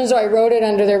 So it wasn't as though I wrote it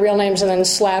under their real names and then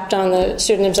slapped on the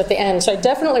pseudonyms at the end. So I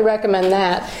definitely recommend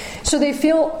that. So they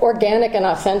feel organic and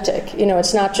authentic.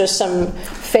 It's not just some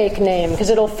fake name,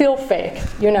 because it'll feel fake,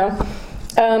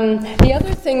 The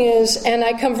other thing is, and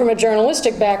I come from a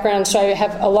journalistic background, so I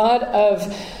have a lot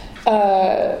of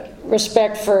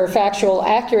respect for factual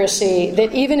accuracy,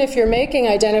 that even if you're making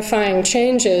identifying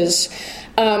changes,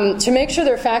 to make sure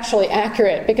they're factually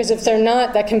accurate, because if they're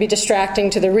not, that can be distracting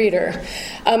to the reader.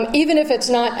 Even if it's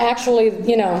not actually,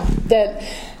 that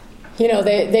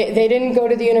they didn't go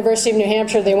to the University of New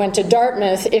Hampshire, they went to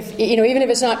Dartmouth. Even if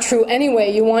it's not true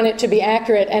anyway, you want it to be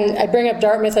accurate. And I bring up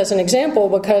Dartmouth as an example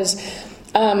because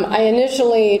I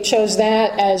initially chose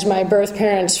that as my birth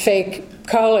parents' fake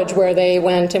college where they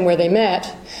went and where they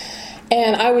met.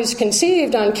 And I was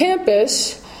conceived on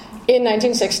campus in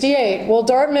 1968. Well,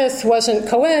 Dartmouth wasn't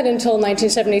co-ed until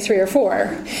 1973 or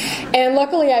 4. And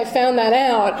luckily I found that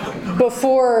out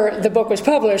before the book was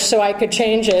published, so I could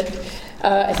change it,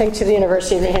 I think, to the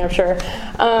University of New Hampshire.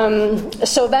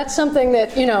 So that's something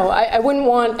that, I wouldn't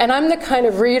want, and I'm the kind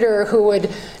of reader who would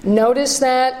notice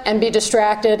that and be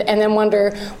distracted and then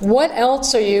wonder, what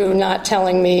else are you not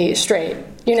telling me straight?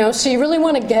 So you really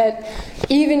want to get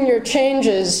even your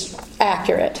changes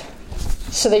accurate,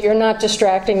 so that you're not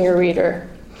distracting your reader.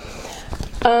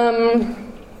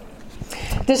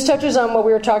 This touches on what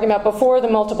we were talking about before, the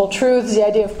multiple truths, the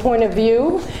idea of point of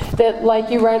view, that, like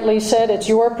you rightly said, it's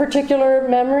your particular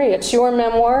memory, it's your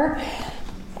memoir.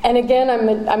 And again,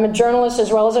 I'm a journalist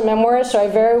as well as a memoirist, so I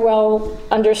very well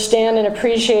understand and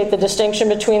appreciate the distinction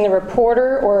between the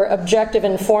reporter or objective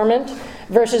informant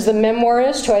versus the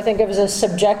memoirist, who I think of as a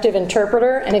subjective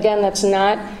interpreter. And again, that's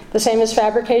not the same as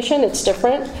fabrication, it's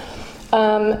different.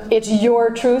 It's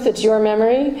your truth, it's your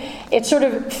memory. It's sort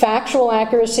of factual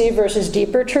accuracy versus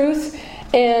deeper truth.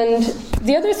 And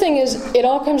the other thing is, it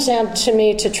all comes down to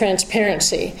me to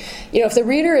transparency. If the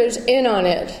reader is in on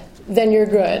it, then you're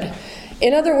good.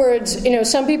 In other words,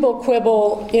 some people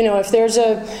quibble, if there's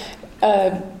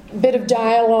a bit of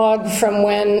dialogue from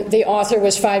when the author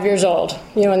was 5 years old,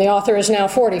 and the author is now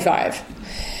 45.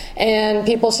 And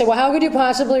people say, well, how could you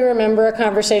possibly remember a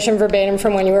conversation verbatim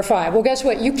from when you were 5? Well, guess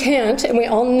what? You can't, and we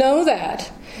all know that.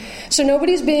 So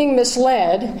nobody's being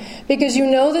misled, because you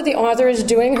know that the author is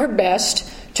doing her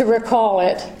best to recall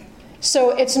it.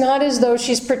 So it's not as though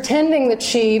she's pretending that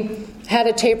she had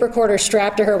a tape recorder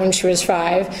strapped to her when she was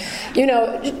 5.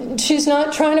 She's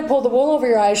not trying to pull the wool over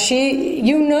your eyes.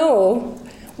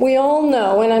 We all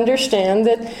know and understand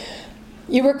that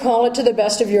you recall it to the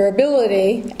best of your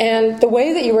ability, and the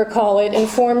way that you recall it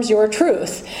informs your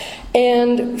truth.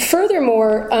 And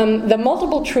furthermore, the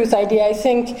multiple truth idea, I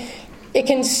think it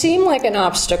can seem like an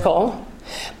obstacle,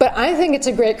 but I think it's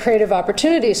a great creative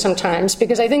opportunity sometimes,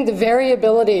 because I think the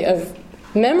variability of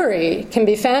memory can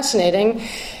be fascinating.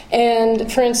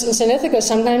 And for instance, in Ithaca,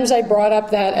 sometimes I brought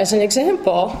up that as an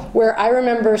example, where I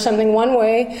remember something one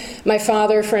way, my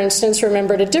father, for instance,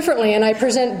 remembered it differently, and I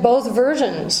present both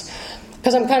versions.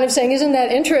 Because I'm kind of saying, isn't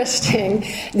that interesting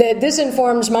that this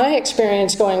informs my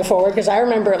experience going forward, because I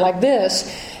remember it like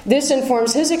this. This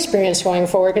informs his experience going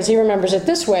forward, because he remembers it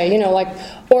this way,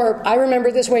 or I remember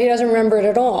it this way, he doesn't remember it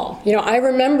at all. I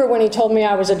remember when he told me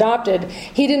I was adopted,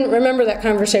 he didn't remember that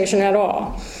conversation at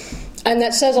all. And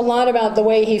that says a lot about the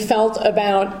way he felt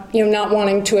about, not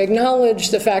wanting to acknowledge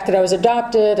the fact that I was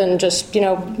adopted and just,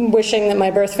 wishing that my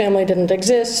birth family didn't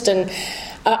exist. And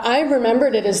I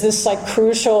remembered it as this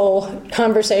crucial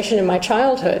conversation in my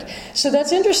childhood. So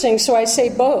that's interesting. So I say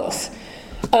both.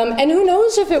 And who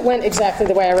knows if it went exactly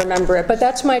the way I remember it, but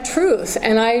that's my truth.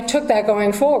 And I took that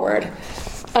going forward.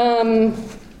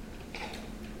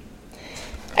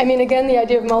 Again, the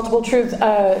idea of multiple truth.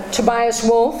 Tobias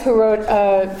Wolff, who wrote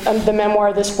the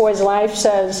memoir This Boy's Life,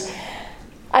 says,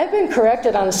 I've been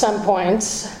corrected on some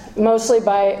points, mostly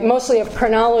of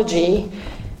chronology.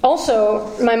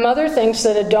 Also, my mother thinks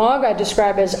that a dog I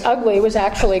describe as ugly was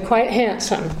actually quite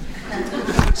handsome.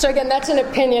 So again, that's an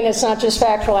opinion, it's not just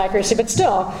factual accuracy, but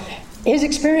still, his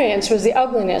experience was the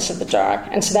ugliness of the dog,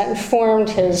 and so that informed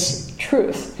his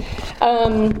truth.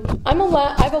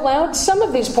 I've allowed some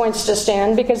of these points to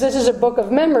stand because this is a book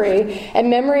of memory, and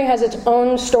memory has its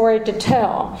own story to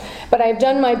tell. But I've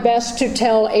done my best to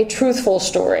tell a truthful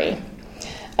story.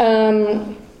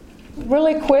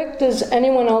 Really quick, does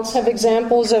anyone else have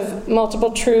examples of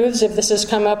multiple truths, if this has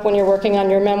come up when you're working on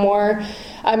your memoir?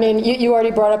 You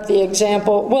already brought up the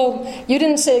example. Well, you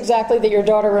didn't say exactly that your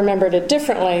daughter remembered it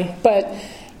differently, but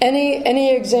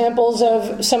any examples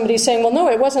of somebody saying, well, no,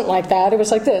 it wasn't like that, it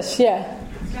was like this? Yeah.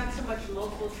 It's not so much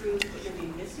multiple truths, but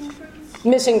maybe missing truths?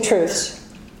 Missing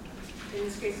truths. In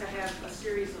this case, I have a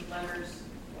series of letters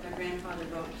my grandfather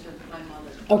wrote to my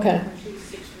mother. Okay. When she was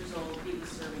 6 years old, he was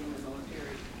serving in the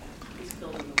military. He's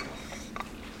killed in the war.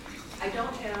 I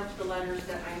don't have the letters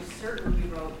that I'm certain he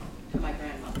wrote to my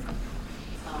grandmother.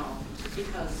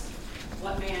 Because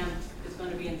what man is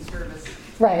going to be in service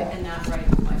and not write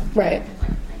his wife? Right.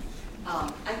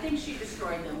 I think she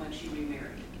destroyed them when she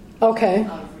remarried. Okay.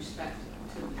 Out of respect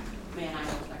to the man I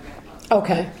was my grandmother.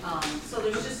 Okay. So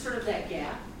there's just sort of that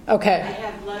gap. Okay. I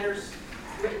have letters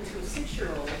written to a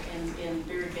 6-year-old in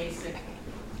very basic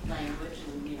language,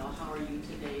 and how are you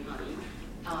today,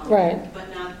 honey? Right. But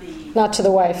not to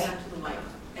the wife. Not to the wife.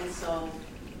 And so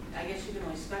I guess you can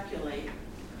only speculate.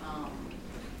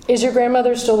 Is your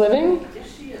grandmother still living?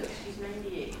 Yes, she is. She's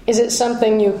 98. Is it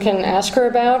something you can ask her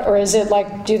about, or is it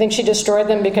do you think she destroyed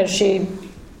them because she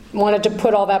wanted to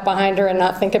put all that behind her and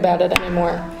not think about it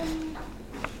anymore?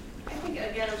 I think,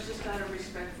 again, it was just out of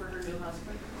respect for her new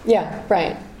husband. Yeah,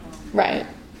 right. Right.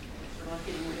 For not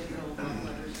getting rid of her old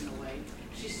letters in a way.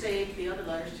 She saved the other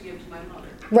letters to give to my mother.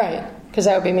 Right, because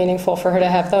that would be meaningful for her to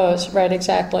have those. Right,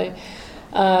 exactly.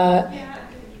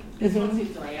 This one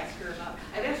seems to ask her about.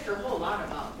 I've asked her a whole lot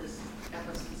about this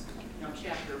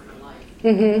chapter of her life.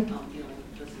 Dealing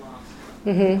with this loss.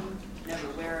 Never,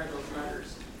 where are those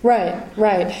letters?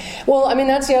 Right. Well,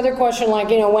 that's the other question,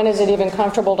 when is it even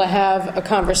comfortable to have a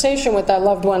conversation with that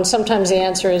loved one? Sometimes the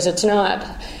answer is it's not.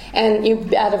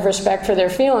 And out of respect for their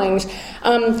feelings.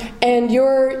 And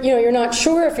you're not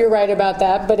sure if you're right about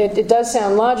that, but it does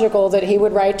sound logical that he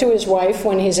would write to his wife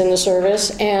when he's in the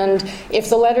service. And if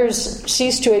the letters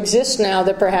cease to exist now,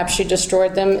 that perhaps she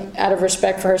destroyed them out of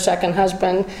respect for her second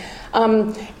husband.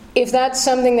 If that's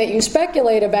something that you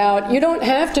speculate about, you don't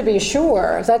have to be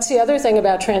sure. That's the other thing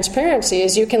about transparency,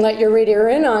 is you can let your reader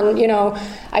in on,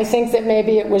 I think that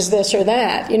maybe it was this or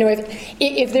that.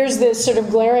 If there's this sort of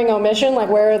glaring omission, like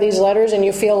where are these letters, and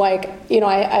you feel like,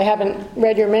 I haven't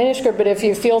read your manuscript, but if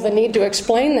you feel the need to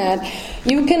explain that,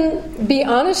 you can be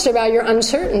honest about your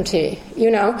uncertainty,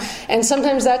 and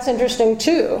sometimes that's interesting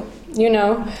too,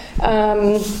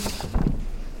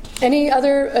 Any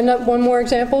other, one more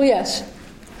example? Yes.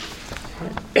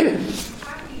 Talking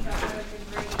about what I've been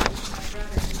bringing to my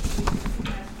brother who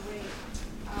passed away,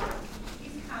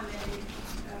 he's commented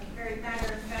very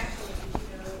matter-of-factly,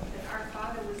 that our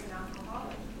father was an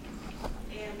alcoholic.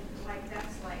 And,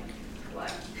 that's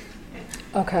what?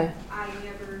 Okay. I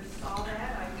never saw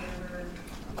that. I never,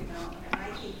 and I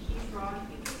think he's wrong,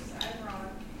 he thinks I'm wrong.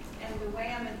 And the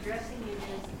way I'm addressing it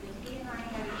is that he and I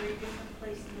had a very different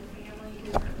place in the family,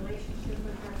 different relationship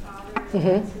with our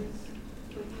father.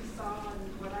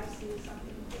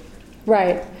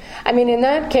 Right. In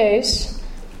that case,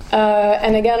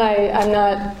 and again, I'm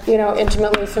not,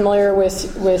 intimately familiar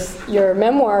with your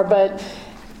memoir, but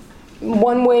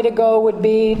one way to go would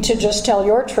be to just tell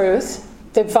your truth,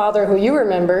 the father who you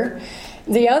remember.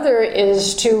 The other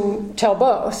is to tell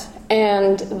both.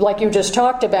 And like you just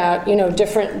talked about,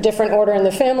 different order in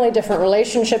the family, different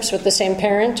relationships with the same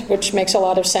parent, which makes a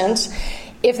lot of sense.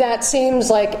 if that seems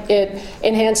like it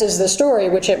enhances the story,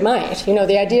 which it might.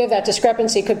 The idea of that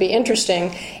discrepancy could be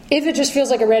interesting. If it just feels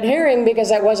like a red herring because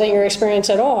that wasn't your experience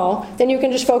at all, then you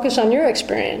can just focus on your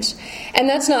experience. And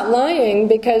that's not lying,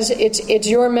 because it's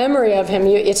your memory of him.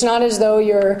 It's not as though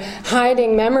you're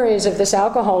hiding memories of this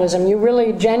alcoholism. You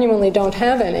really genuinely don't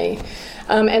have any.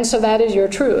 And so that is your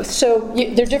truth. So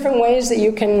there are different ways that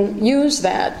you can use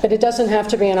that, but it doesn't have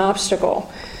to be an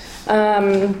obstacle.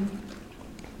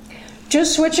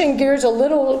 Just switching gears a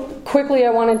little quickly,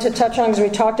 I wanted to touch on, because we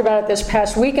talked about it this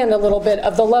past weekend a little bit,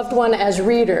 of the loved one as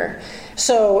reader.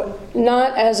 So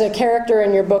not as a character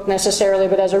in your book necessarily,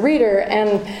 but as a reader.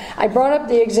 And I brought up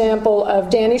the example of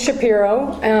Dani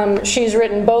Shapiro. She's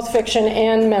written both fiction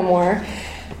and memoir.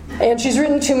 And she's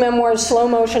written 2 memoirs, Slow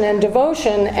Motion and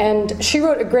Devotion. And she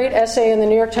wrote a great essay in the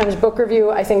New York Times Book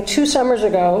Review, I think 2 summers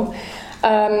ago.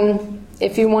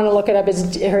 If you want to look it up,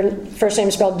 her first name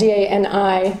is spelled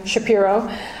D-A-N-I, Shapiro,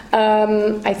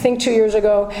 I think 2 years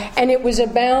ago. And it was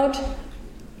about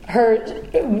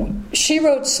she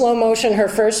wrote Slow Motion, her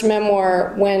first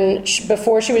memoir,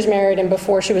 before she was married and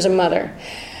before she was a mother.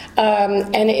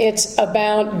 And it's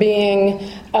about being,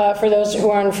 for those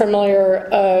who aren't familiar,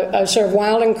 a sort of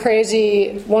wild and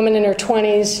crazy woman in her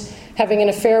 20s, having an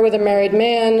affair with a married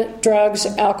man, drugs,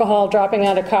 alcohol, dropping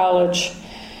out of college.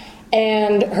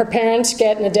 And her parents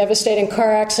get in a devastating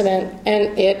car accident,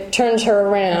 and it turns her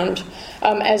around.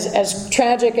 As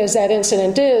tragic as that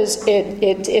incident is,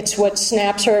 it's what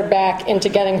snaps her back into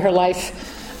getting her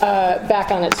life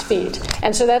back on its feet.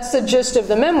 And so that's the gist of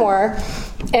the memoir.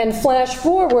 And flash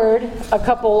forward a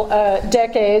couple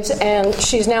decades, and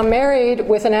she's now married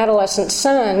with an adolescent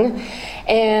son,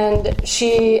 and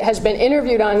she has been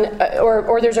interviewed on,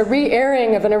 or there's a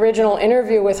re-airing of an original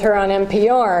interview with her on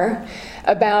NPR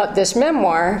about this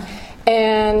memoir,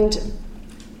 and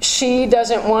she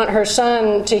doesn't want her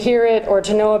son to hear it or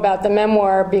to know about the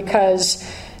memoir because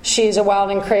she's a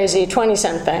wild and crazy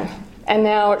 20-something. And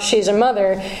now she's a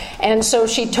mother. And so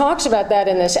she talks about that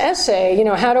in this essay.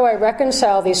 How do I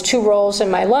reconcile these 2 roles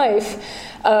in my life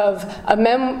of a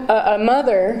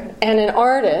mother and an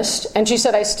artist? And she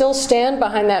said, I still stand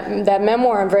behind that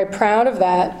memoir. I'm very proud of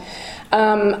that.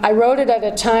 I wrote it at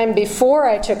a time before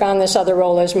I took on this other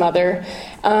role as mother.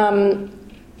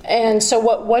 And so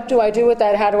what do I do with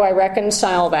that? How do I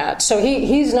reconcile that? So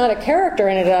he's not a character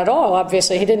in it at all,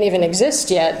 obviously. He didn't even exist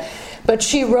yet. But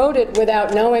she wrote it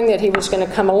without knowing that he was going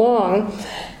to come along.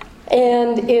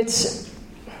 And it's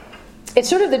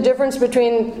sort of the difference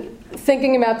between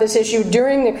thinking about this issue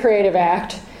during the creative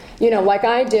act, like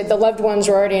I did. The loved ones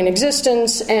were already in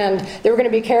existence, and they were going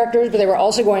to be characters, but they were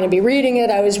also going to be reading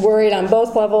it. I was worried on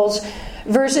both levels.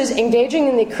 Versus engaging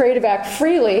in the creative act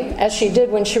freely, as she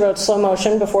did when she wrote Slow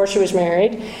Motion before she was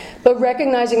married, but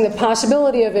recognizing the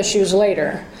possibility of issues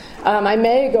later. I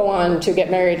may go on to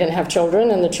get married and have children,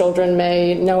 and the children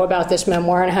may know about this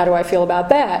memoir, and how do I feel about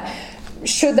that?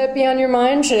 Should that be on your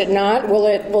mind? Should it not? Will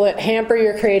it hamper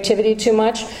your creativity too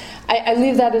much? I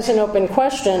leave that as an open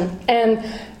question. And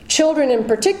children in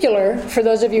particular, for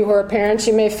those of you who are parents,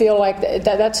 you may feel like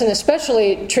that's an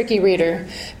especially tricky reader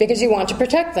because you want to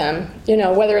protect them,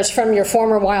 whether it's from your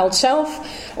former wild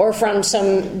self or from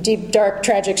some deep, dark,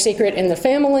 tragic secret in the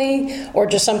family or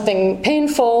just something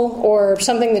painful or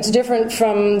something that's different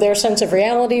from their sense of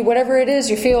reality. Whatever it is,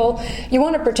 you feel you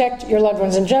want to protect your loved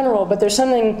ones in general, but there's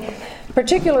something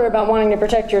particular about wanting to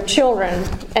protect your children.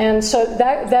 And so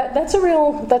that's a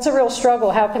real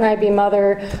struggle. How can I be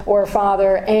mother or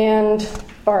father and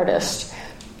artist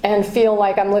and feel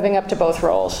like I'm living up to both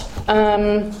roles?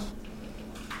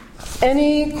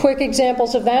 Any quick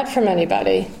examples of that from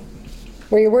anybody?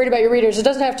 Where you're worried about your readers? It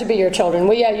doesn't have to be your children.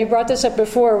 Well, yeah, you brought this up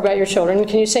before about your children.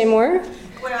 Can you say more?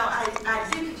 Well, I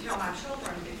didn't tell my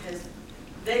children because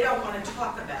they don't want to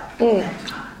talk about it at that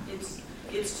time.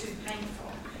 It's too painful.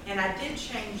 And I did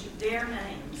change their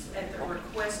names at the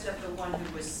request of the one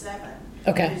who was 7,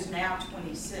 who's now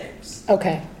 26.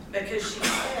 Okay. Because she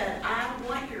said, I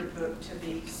want your book to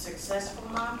be successful,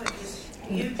 Mom, because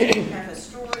you do have a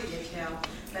story to tell,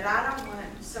 but I don't want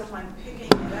someone picking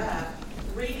it up,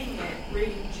 reading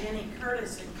Jenny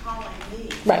Curtis and calling me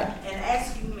and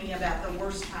asking me about the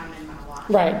worst time in my life.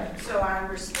 Right. So I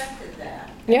respected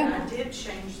that. Yeah. And I did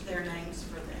change their names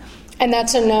for them. And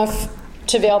that's enough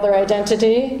to veil their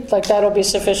identity? Like that'll be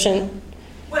sufficient?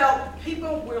 Well,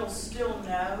 people will still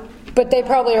know. But they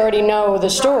probably already know the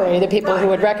story, the people who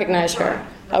would recognize her.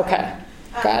 Okay,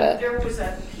 got it. There was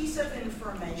a piece of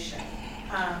information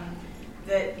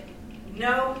that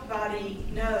nobody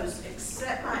knows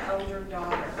except my older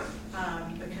daughter,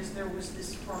 because there was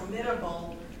this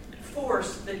formidable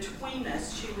force between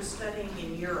us. She was studying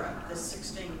in Europe the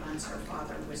 16 months her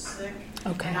father was sick,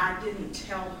 Okay. and I didn't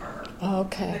tell her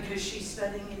Okay. because she's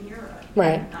studying in Europe.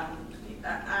 Right.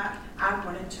 I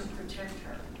wanted to protect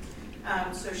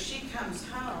her. So she comes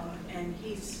home, and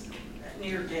he's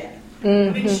near death. I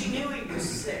mean, she knew he was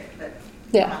sick, but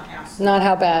not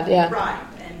how bad, yeah. Right,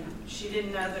 and she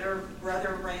didn't know that her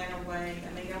brother ran away.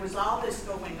 I mean, there was all this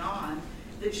going on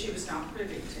that she was not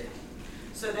privy to.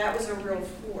 So that was a real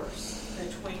force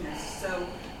between us. So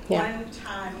one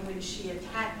time when she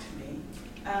attacked me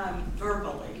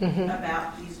verbally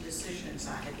about these decisions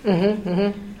I had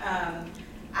made,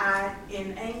 I,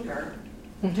 in anger,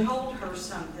 told her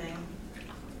something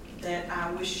that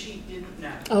I wish she didn't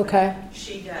know. Okay.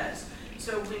 She does.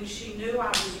 So when she knew I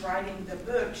was writing the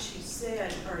book, she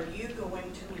said, "Are you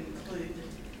going to include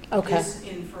this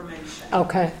information?"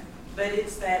 Okay. But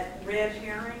it's that red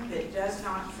herring that does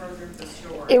not further the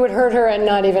story. It would hurt her and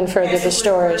not even further the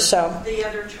story. So the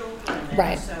other children.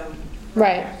 Right. So,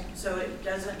 right. So it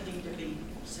doesn't need to be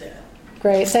said.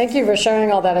 Great. Thank you for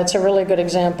sharing all that. It's a really good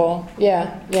example.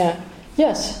 Yeah.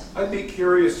 Yes? I'd be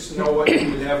curious to know what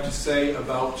you would have to say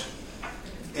about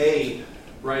A,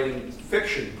 writing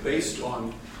fiction based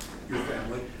on your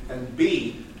family, and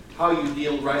B, how you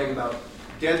deal writing about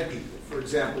dead people. For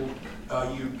example,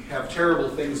 you have terrible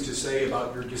things to say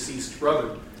about your deceased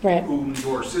brother, right, whom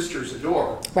your sisters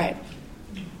adore. Right.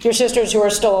 Your sisters who are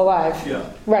still alive. Yeah.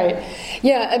 Right.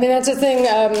 Yeah, I mean, that's the thing.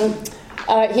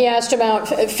 He asked about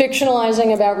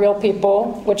fictionalizing about real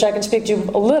people, which I can speak to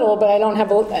a little, but I don't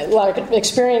have a lot of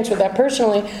experience with that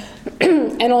personally.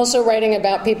 And also writing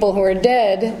about people who are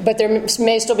dead, but there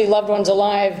may still be loved ones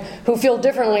alive who feel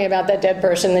differently about that dead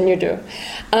person than you do.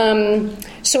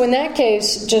 So in that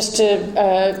case, just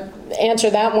to answer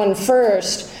that one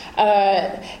first,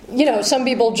 some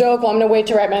people joke, well, I'm going to wait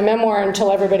to write my memoir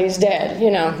until everybody's dead,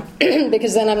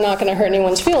 because then I'm not going to hurt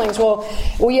anyone's feelings. Well,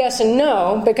 yes and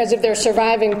no, because if they're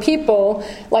surviving people,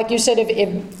 like you said,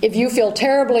 if you feel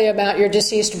terribly about your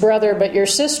deceased brother, but your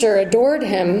sister adored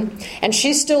him, and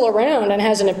she's still around and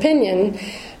has an opinion,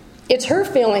 it's her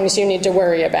feelings you need to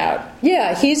worry about.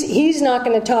 Yeah, he's not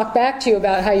going to talk back to you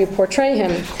about how you portray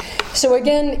him. So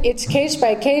again, it's case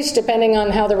by case depending on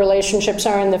how the relationships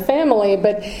are in the family,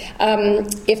 but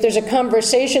if there's a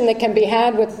conversation that can be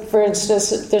had with, for instance,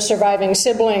 the surviving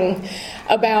sibling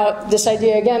about this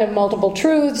idea, again, of multiple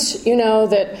truths,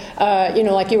 that,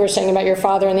 like you were saying about your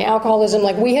father and the alcoholism,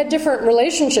 like we had different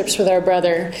relationships with our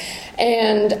brother,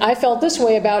 and I felt this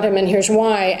way about him, and here's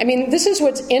why. I mean, this is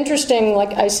what's interesting,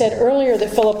 like I said earlier, that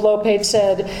Philip Lopate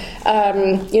said,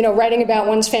 writing about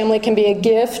one's family can be a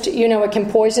gift, it can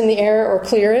poison the air or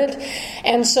clear it.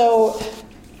 And so,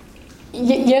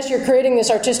 yes, you're creating this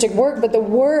artistic work, but the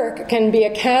work can be a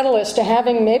catalyst to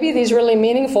having maybe these really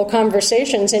meaningful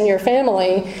conversations in your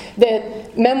family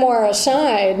that, memoir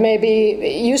aside, may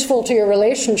be useful to your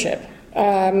relationship.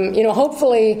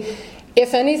 Hopefully,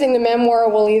 if anything, the memoir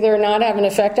will either not have an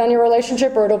effect on your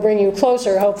relationship or it'll bring you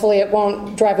closer. Hopefully it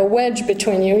won't drive a wedge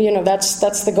between you.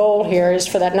 That's the goal here, is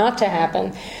for that not to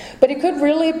happen. But it could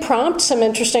really prompt some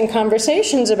interesting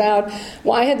conversations about,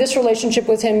 well, I had this relationship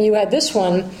with him, you had this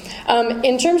one.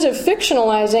 In terms of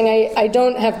fictionalizing, I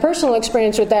don't have personal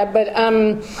experience with that, but,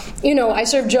 I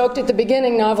sort of joked at the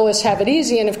beginning, novelists have it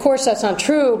easy, and of course that's not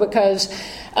true, because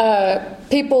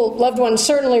loved ones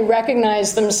certainly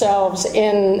recognize themselves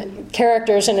in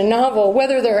characters in a novel,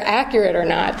 whether they're accurate or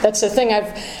not. That's the thing.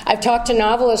 I've talked to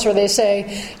novelists where they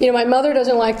say, my mother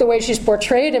doesn't like the way she's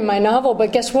portrayed in my novel,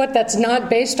 but guess what? That's not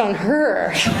based on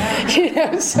her.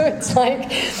 So it's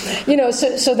like,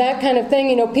 so that kind of thing.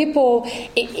 People,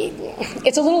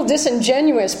 it's a little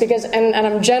disingenuous because, and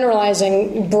I'm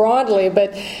generalizing broadly,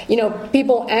 but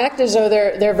people act as though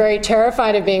they're very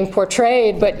terrified of being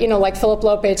portrayed, but like Philip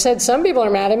Lopate said, some people are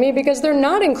mad at me because they're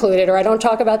not included or I don't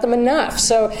talk about them enough.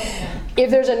 So if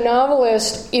there's a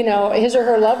novelist, his or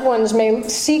her loved ones may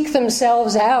seek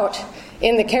themselves out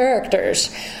in the characters,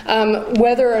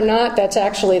 whether or not that's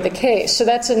actually the case. So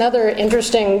that's another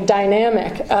interesting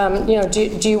dynamic.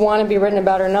 Do you want to be written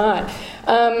about or not?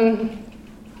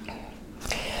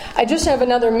 I just have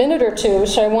another minute or two,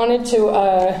 so I wanted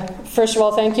to, first of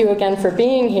all, thank you again for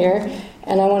being here,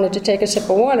 and I wanted to take a sip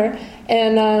of water.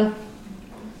 And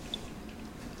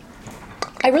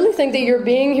I really think that your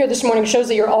being here this morning shows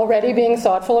that you're already being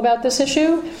thoughtful about this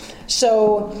issue.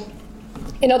 So,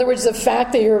 in other words, the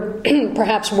fact that you're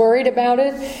perhaps worried about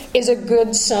it is a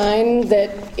good sign that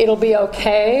it'll be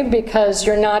okay, because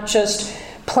you're not just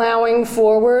plowing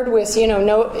forward with,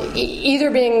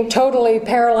 either being totally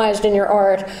paralyzed in your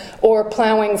art or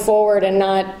plowing forward and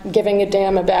not giving a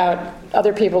damn about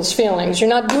other people's feelings. You're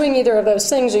not doing either of those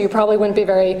things, or you probably wouldn't be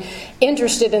very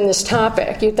interested in this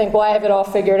topic. You'd think, well, I have it all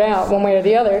figured out one way or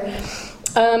the other.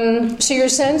 So you're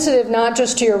sensitive not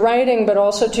just to your writing, but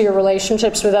also to your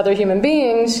relationships with other human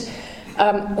beings,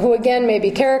 who again may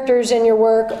be characters in your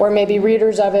work, or maybe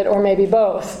readers of it, or maybe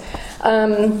both.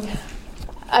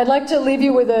 I'd like to leave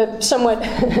you with a somewhat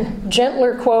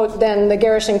gentler quote than the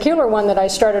Garrison Keillor one that I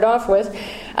started off with.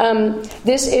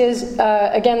 This is,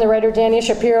 again, the writer Dania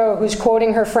Shapiro, who's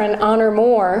quoting her friend Honor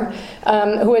Moore,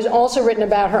 who has also written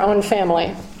about her own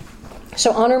family.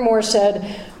 So Honor Moore said,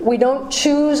 "We don't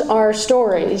choose our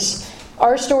stories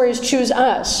choose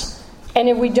us. And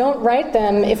if we don't write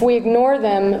them, if we ignore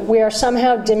them, we are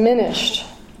somehow diminished.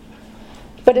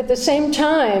 But at the same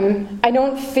time, I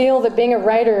don't feel that being a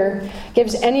writer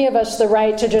gives any of us the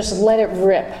right to just let it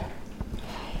rip,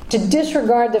 to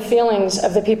disregard the feelings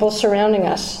of the people surrounding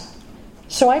us.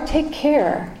 So I take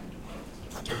care.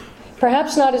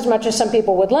 Perhaps not as much as some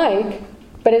people would like,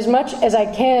 but as much as I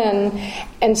can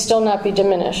and still not be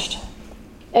diminished."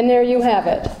 And there you have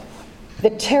it,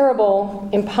 the terrible,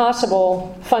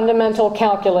 impossible, fundamental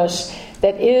calculus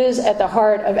that is at the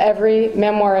heart of every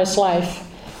memoirist's life.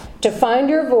 To find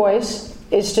your voice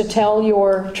is to tell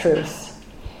your truth.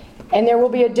 And there will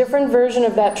be a different version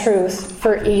of that truth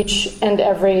for each and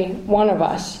every one of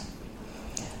us.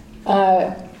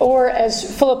 Or, as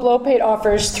Philip Lopate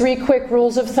offers, 3 quick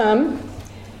rules of thumb.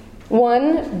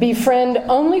 1, befriend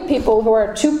only people who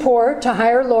are too poor to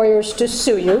hire lawyers to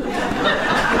sue you.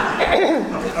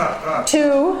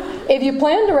 2, if you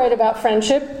plan to write about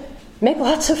friendship, make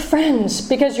lots of friends,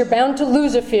 because you're bound to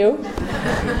lose a few.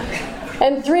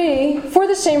 And 3, for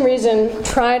the same reason,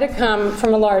 try to come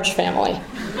from a large family.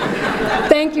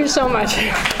 Thank you so much.